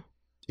 Mm-hmm.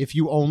 If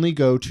you only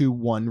go to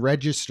one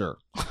register.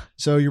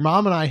 So your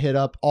mom and I hit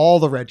up all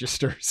the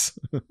registers.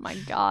 My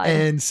God.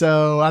 And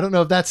so I don't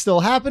know if that's still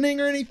happening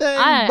or anything,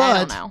 I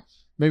but don't know.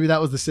 maybe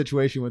that was the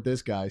situation with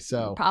this guy.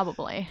 So,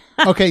 Probably.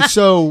 okay.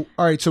 So,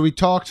 all right. So we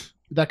talked,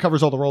 that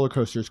covers all the roller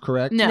coasters,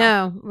 correct? No.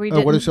 No, we Oh,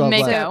 didn't. what do we still have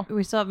Mako. left? So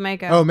we still have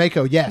Mako. Oh,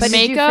 Mako. Yes. But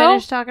did you Mako?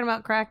 finish talking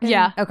about Kraken?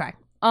 Yeah. Okay.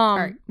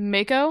 Right.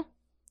 Mako,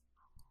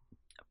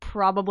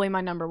 probably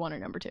my number 1 or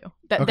number 2.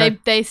 That Okay.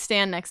 they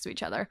stand next to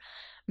each other.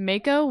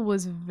 Mako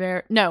was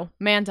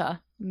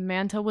Manta.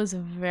 Manta was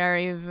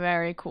very,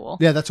 very cool.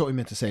 Yeah, that's what we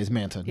meant to say is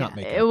Manta, not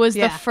Yeah. Mako. It was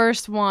Yeah. the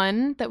first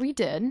one that we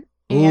did,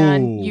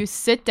 and Ooh. you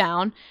sit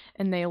down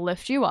and they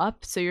lift you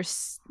up, so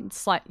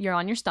you're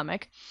on your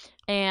stomach,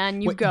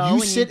 and you Wait, go. You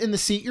and sit in the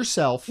seat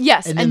yourself.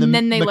 Yes, and and the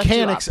then they lift you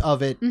mechanics up.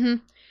 of it.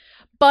 Mhm.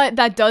 But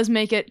that does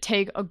make it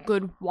take a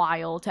good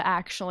while to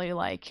actually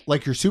like.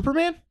 Like your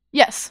Superman?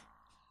 Yes.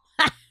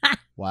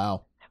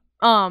 Wow.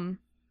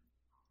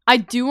 I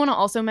do want to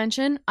also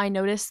mention, I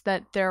noticed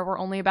that there were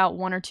only about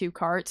 1 or 2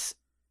 carts,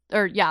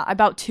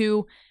 about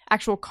 2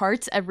 actual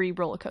carts every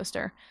roller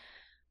coaster.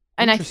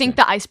 And I think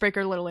the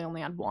Icebreaker literally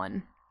only had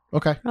 1.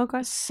 Okay.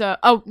 So,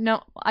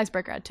 no,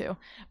 Icebreaker had 2.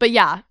 But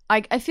yeah,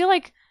 I feel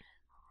like,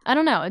 I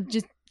don't know,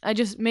 I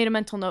just made a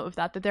mental note of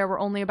that there were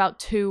only about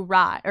 2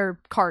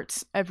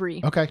 carts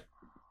every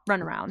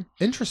run around.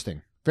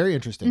 Interesting. Very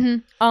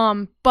interesting.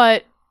 Mm-hmm.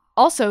 But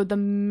also the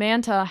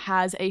Manta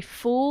has a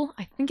full,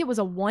 I think it was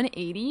a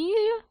 180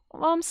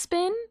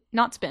 spin,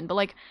 not spin, but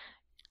like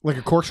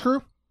a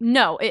corkscrew?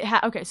 No,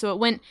 so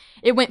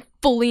it went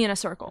fully in a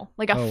circle,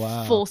 like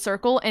a full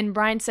circle. And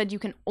Brian said you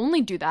can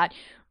only do that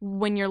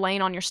when you're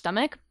laying on your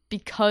stomach,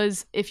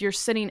 because if you're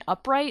sitting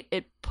upright,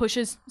 it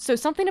pushes. So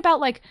something about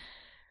like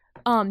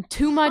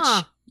too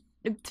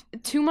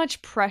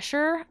much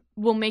pressure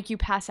will make you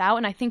pass out.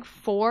 And I think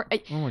 4,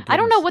 I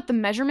don't know what the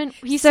measurement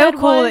he said so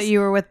cool was. that you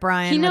were with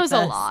Brian. He knows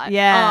a lot.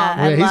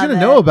 Yeah, he's gonna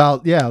know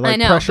about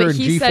pressure and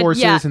he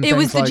G-forces said, and it things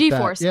was the like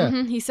G-force. that. Yeah.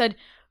 Mm-hmm. He said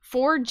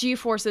 4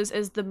 G-forces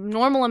is the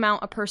normal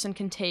amount a person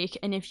can take,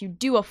 and if you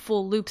do a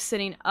full loop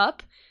sitting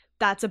up,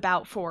 that's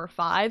about 4 or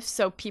 5.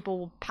 So people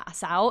will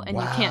pass out, and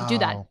you can't do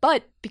that.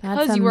 But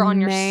because you were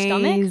on your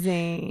stomach,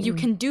 you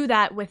can do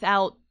that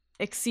without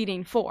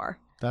exceeding 4.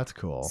 That's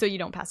cool. So you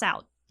don't pass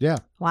out. Yeah.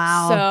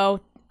 Wow.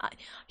 So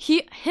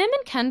him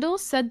and Kendall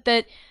said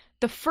that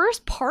the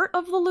first part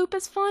of the loop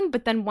is fun,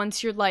 but then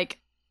once you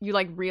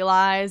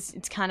realize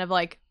it's kind of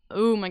like,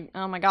 oh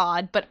my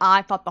god. But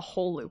I thought the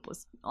whole loop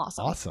was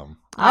awesome.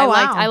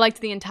 I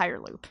liked the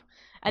entire loop.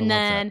 And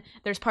then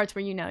there's parts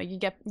where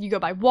you go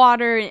by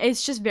water, and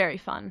it's just very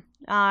fun.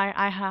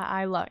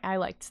 I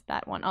liked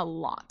that one a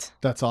lot.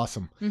 That's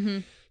awesome. Mm-hmm.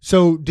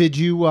 So did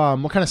you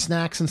what kind of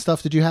snacks and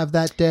stuff did you have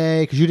that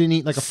day? Because you didn't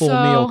eat like a full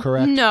meal,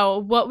 correct? No,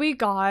 what we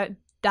got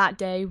that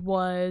day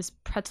was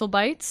pretzel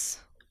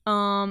bites.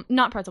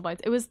 Not pretzel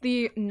bites. It was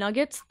the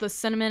nuggets, the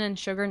cinnamon and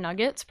sugar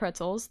nuggets,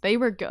 pretzels. They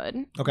were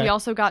good. Okay. We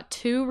also got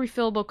 2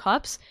 refillable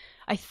cups.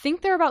 I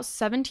think they're about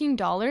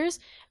 $17,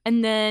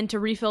 and then to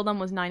refill them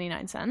was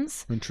 99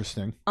 cents.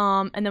 Interesting.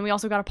 And then we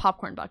also got a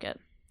popcorn bucket.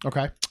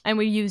 Okay. And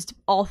we used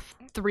all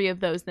 3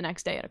 of those the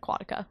next day at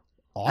Aquatica.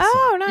 Awesome.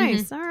 Oh,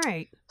 nice. Mm-hmm. All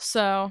right.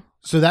 So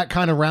that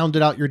kind of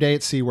rounded out your day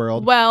at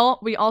SeaWorld. Well,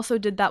 we also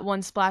did that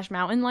one Splash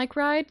Mountain like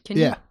ride.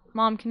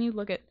 Mom, can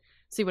you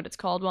see what it's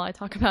called while I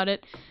talk about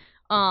it?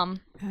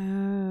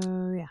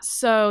 Yeah.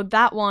 So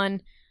that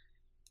one,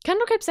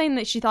 Kendall kept saying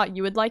that she thought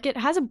you would like it.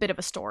 It has a bit of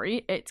a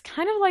story. It's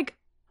kind of like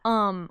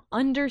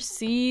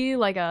undersea,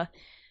 like I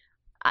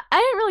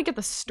didn't really get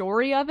the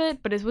story of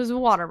it, but it was a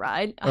water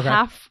ride,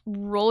 half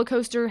roller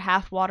coaster,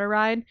 half water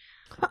ride.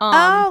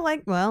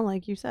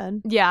 Like you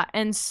said. Yeah,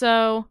 and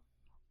so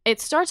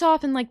it starts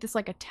off in like this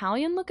like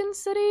Italian looking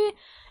city,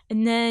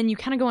 and then you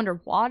kind of go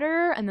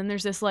underwater, and then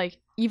there's this like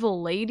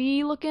evil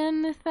lady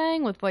looking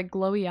thing with like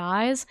glowy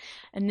eyes,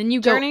 and then you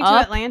go Journey up.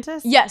 to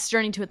Atlantis? Yes,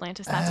 Journey to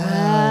Atlantis. That's what it is.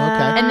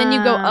 Okay. And then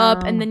you go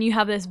up, and then you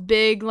have this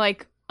big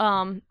like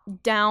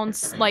down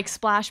like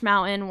Splash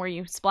Mountain where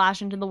you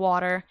splash into the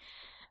water,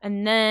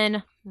 and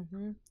then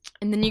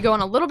you go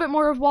on a little bit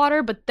more of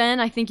water, but then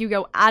I think you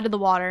go out of the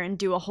water and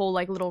do a whole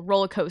like little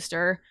roller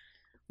coaster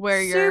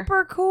where you're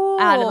super cool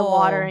out of the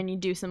water, and you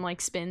do some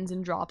like spins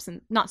and drops,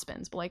 and not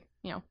spins, but like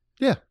Yeah.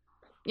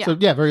 Yeah. So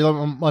very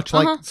much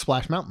like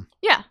Splash Mountain.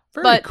 Yeah.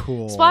 Very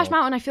cool. Splash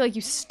Mountain, I feel like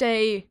you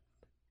stay.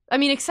 I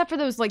mean, except for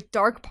those like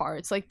dark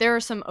parts, like there are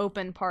some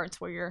open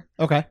parts where you're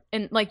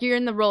you're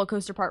in the roller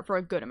coaster part for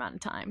a good amount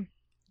of time.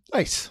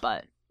 Nice.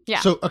 But yeah.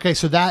 So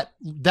that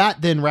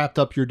then wrapped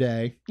up your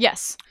day.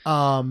 Yes.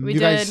 You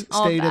guys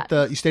stayed at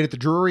the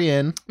Drury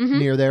Inn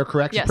near there,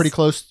 correct? Yes. Pretty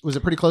close. Was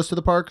it pretty close to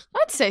the park?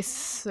 I'd say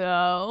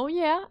so.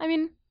 Yeah. I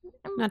mean,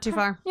 not too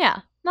far.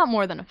 Yeah. Not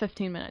more than a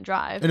 15-minute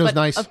drive. And it was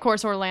nice. Of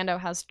course, Orlando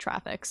has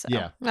traffic. So.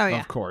 Yeah. Oh,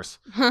 yeah. Of course.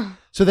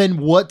 So then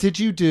what did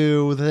you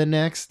do the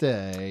next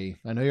day?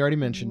 I know you already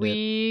mentioned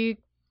it.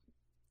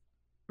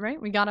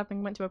 We got up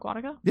and went to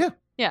Aquatica? Yeah.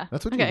 Yeah.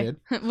 That's what you did.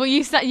 Well,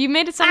 you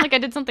made it sound like I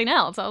did something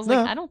else. I was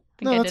like, I don't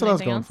think I did that's what I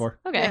was anything going else. for.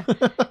 Okay.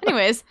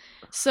 Anyways,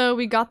 so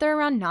we got there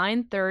around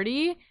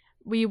 9:30.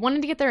 We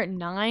wanted to get there at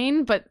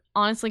 9, but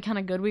honestly kind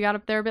of good we got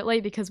up there a bit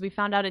late because we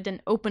found out it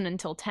didn't open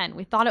until 10.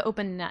 We thought it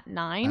opened at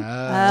 9. Did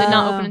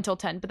not open until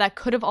 10, but that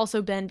could have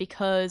also been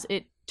because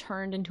it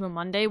turned into a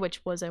Monday,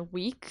 which was a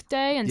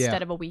weekday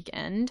instead of a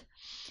weekend.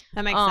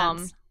 That makes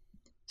sense.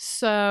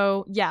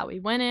 So, yeah, we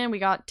went in, we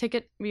got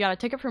a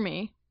ticket for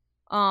me.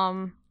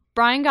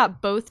 Brian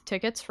got both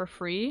tickets for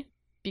free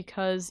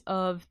because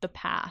of the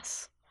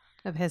pass.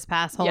 Of his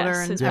pass holder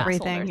and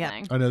everything.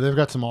 Yeah. I know they've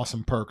got some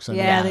awesome perks.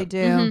 Yeah, they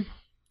do.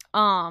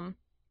 Mm-hmm.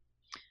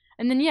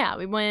 And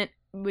then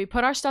we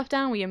put our stuff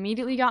down, we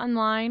immediately got in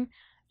line,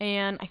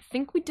 and I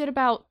think we did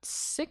about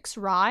 6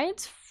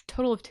 rides,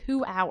 total of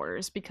 2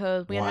 hours,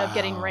 because we ended up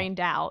getting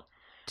rained out.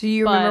 Do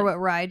you remember what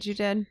rides you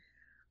did?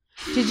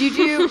 Did you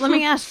do? Let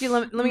me ask you.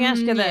 Let me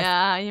ask you this.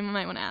 Yeah, you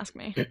might want to ask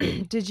me.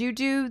 Did you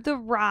do the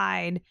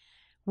ride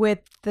with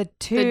the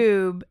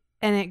tube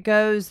and it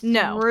goes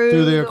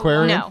through the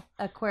aquarium? No.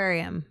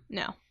 Aquarium.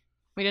 No,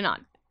 we did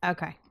not.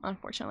 Okay.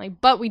 Unfortunately,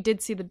 but we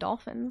did see the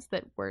dolphins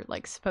that were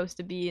like supposed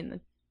to be in the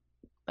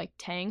like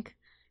tank.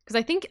 Because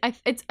I think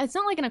it's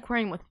not like an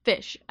aquarium with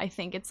fish. I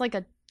think it's like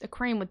a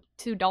aquarium with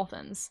 2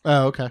 dolphins.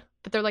 Oh, okay.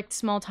 But they're like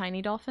small,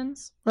 tiny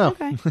dolphins. Oh.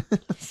 Okay.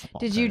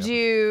 Did you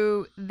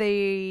do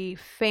the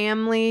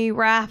family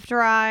raft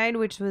ride,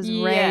 which was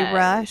Ray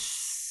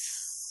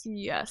Rush?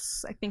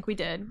 Yes, I think we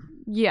did.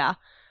 Yeah,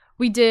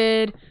 we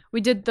did.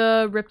 We did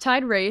the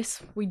Riptide race.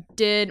 We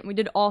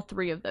did all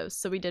 3 of those.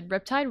 So we did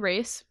Riptide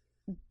race.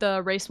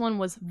 The race one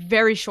was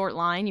very short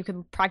line. You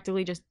could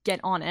practically just get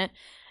on it.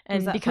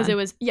 And because fun?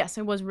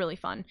 it was really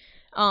fun.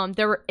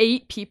 There were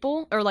 8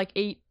 people, or like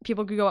 8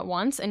 people could go at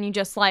once, and you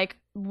just like,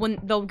 when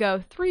they'll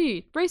go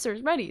 3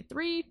 racers ready,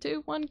 3,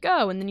 2, 1,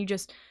 go, and then you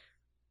just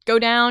go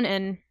down.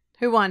 And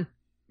Who won?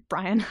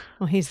 Brian.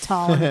 Well, he's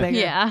tall and bigger.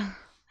 Yeah.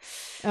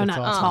 Oh, not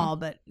awesome. tall,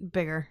 but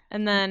bigger.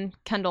 And then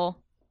Kendall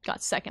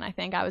got second. I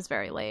think I was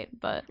very late,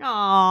 but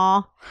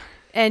Aw.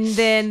 And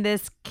then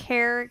this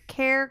care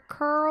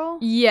curl.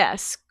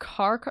 yes,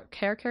 care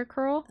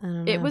curl. I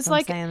don't know It was if I'm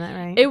like saying that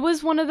right. it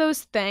was one of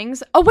those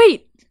things. Oh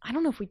wait, I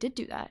don't know if we did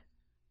do that.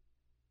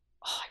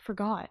 Oh, I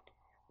forgot.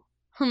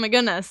 Oh my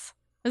goodness,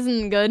 this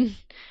isn't good.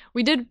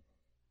 We did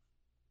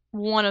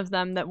one of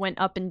them that went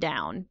up and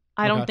down.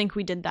 I don't think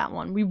we did that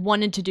one. We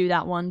wanted to do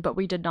that one, but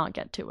we did not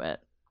get to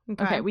it.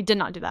 Okay, we did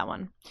not do that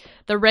one.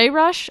 The Ray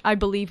Rush, I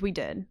believe we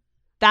did.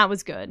 That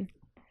was good.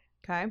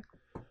 Okay.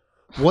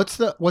 What's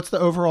the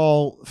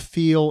overall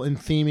feel and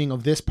theming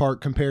of this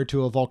park compared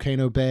to a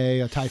Volcano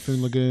Bay, a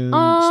Typhoon Lagoon,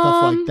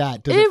 stuff like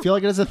that? Does it feel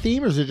like it has a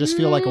theme, or does it just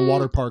feel like a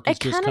water park? It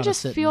kind of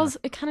just feels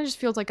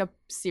like a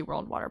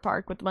SeaWorld water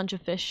park with a bunch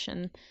of fish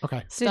and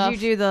stuff.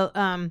 Did you do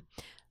the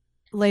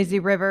lazy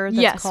river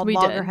that's called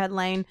Loggerhead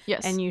Lane?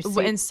 Yes, and you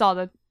and saw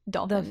the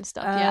dolphin and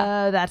stuff.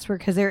 That's where,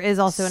 because there is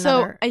also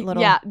another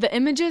little. Yeah, the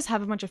images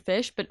have a bunch of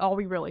fish, but all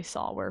we really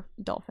saw were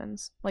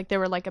dolphins. Like there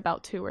were like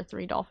about 2 or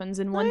 3 dolphins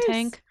in one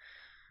tank.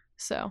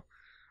 So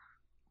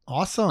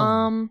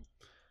awesome.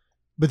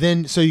 But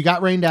then, so you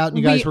got rained out, and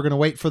you guys were going to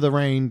wait for the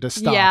rain to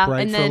stop,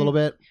 right, for a little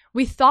bit?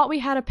 We thought we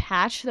had a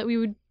patch that we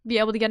would be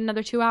able to get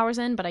another 2 hours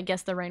in, but I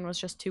guess the rain was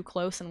just too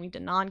close, and we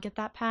did not get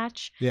that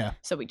patch. Yeah.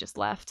 So we just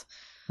left.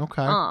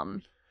 Okay.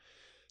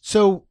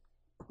 So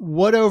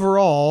what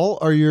overall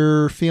are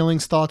your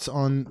feelings, thoughts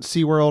on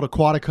SeaWorld,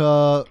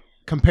 Aquatica,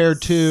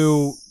 compared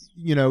to,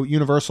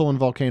 Universal and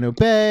Volcano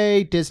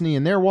Bay, Disney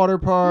and their water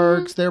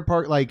parks, their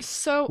park, like,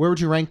 so where would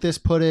you rank this,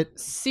 put it?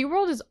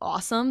 SeaWorld is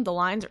awesome. The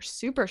lines are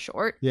super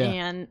short,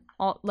 and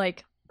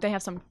they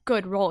have some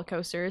good roller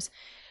coasters.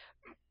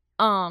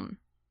 But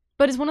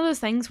it's one of those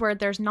things where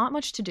there's not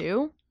much to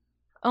do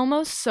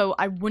almost, so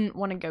I wouldn't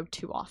want to go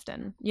too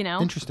often,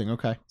 Interesting.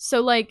 Okay.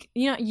 So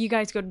you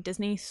guys go to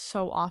Disney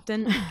so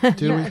often.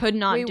 You could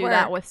not do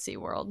that with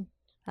SeaWorld.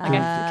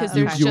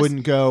 Because you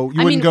wouldn't go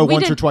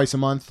once or twice a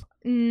month?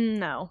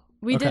 No.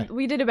 We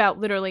did about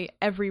literally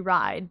every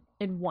ride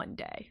in one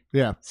day.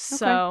 Yeah.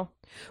 So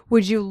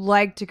would you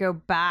like to go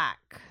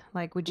back?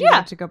 Like, would you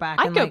like to go back?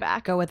 I'd and go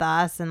back. Go with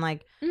us, and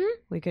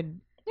we could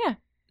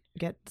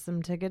get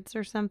some tickets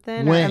or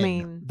something.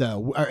 When,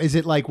 though, is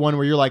it like one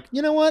where you're like,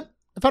 you know what?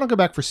 If I don't go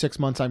back for 6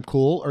 months, I'm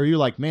cool. Or are you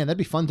like, man, that'd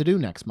be fun to do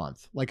next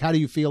month? Like, how do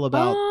you feel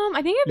about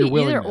I think it'd be either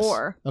willingness?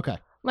 or. Okay.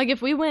 Like,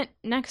 if we went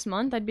next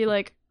month, I'd be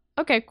like,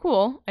 okay,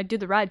 cool. I'd do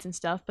the rides and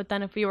stuff. But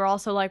then if we were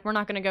also like, we're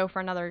not going to go for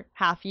another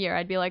half year,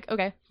 I'd be like,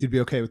 okay. You'd be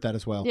okay with that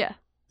as well? Yeah.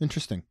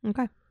 Interesting.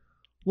 Okay.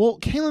 Well,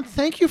 Kaylin,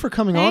 thank you for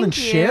coming on and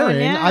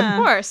sharing. Yeah.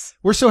 Of course.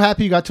 We're so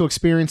happy you got to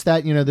experience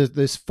that.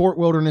 This Fort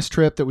Wilderness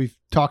trip that we've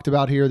talked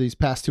about here, these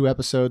past 2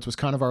 episodes, was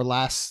kind of our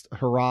last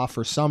hurrah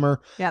for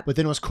summer. Yep. But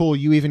then it was cool.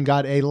 You even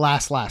got a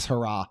last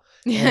hurrah.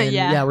 And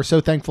yeah, we're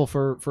so thankful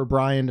for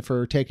Brian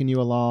for taking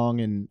you along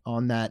and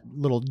on that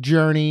little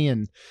journey.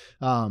 And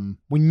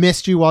we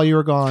missed you while you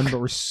were gone, but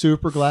we're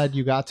super glad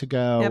you got to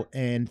go. Yep.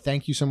 And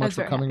thank you so much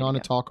for coming on to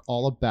talk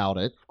all about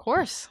it. Of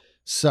course.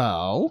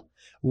 So,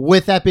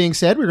 with that being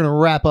said, we're going to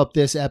wrap up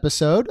this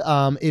episode.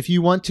 If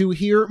you want to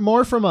hear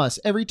more from us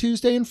every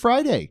Tuesday and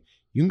Friday,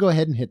 you can go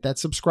ahead and hit that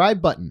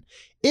subscribe button.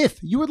 If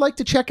you would like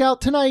to check out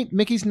tonight,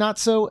 Mickey's Not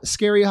So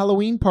Scary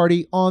Halloween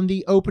Party on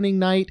the opening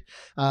night,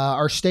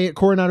 our stay at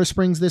Coronado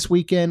Springs this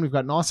weekend. We've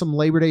got an awesome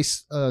Labor Day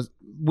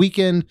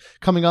weekend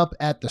coming up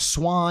at the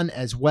Swan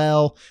as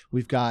well.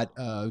 We've got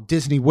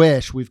Disney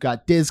Wish. We've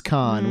got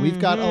DizCon. We've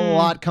got a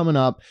lot coming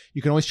up.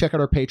 You can always check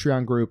out our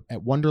Patreon group at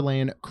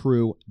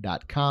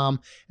wonderlandcrew.com.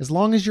 As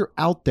long as you're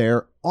out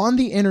there on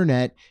the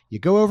internet, you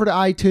go over to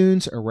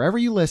iTunes or wherever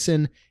you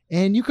listen,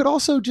 and you could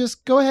also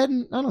just go ahead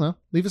and,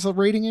 leave us a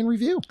rating and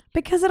review.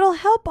 Because it'll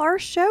help our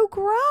show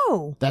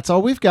grow. That's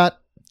all we've got.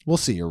 We'll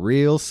see you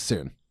real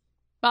soon.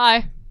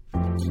 Bye.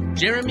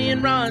 Jeremy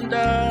and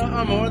Rhonda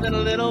are more than a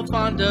little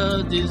fond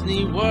of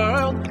Disney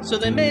World, so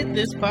they made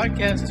this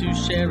podcast to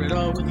share it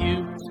all with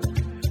you.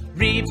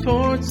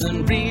 Reports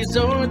and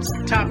resorts,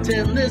 top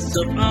 10 lists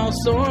of all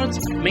sorts.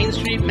 Main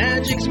Street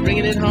Magic's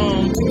bringing it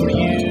home for you.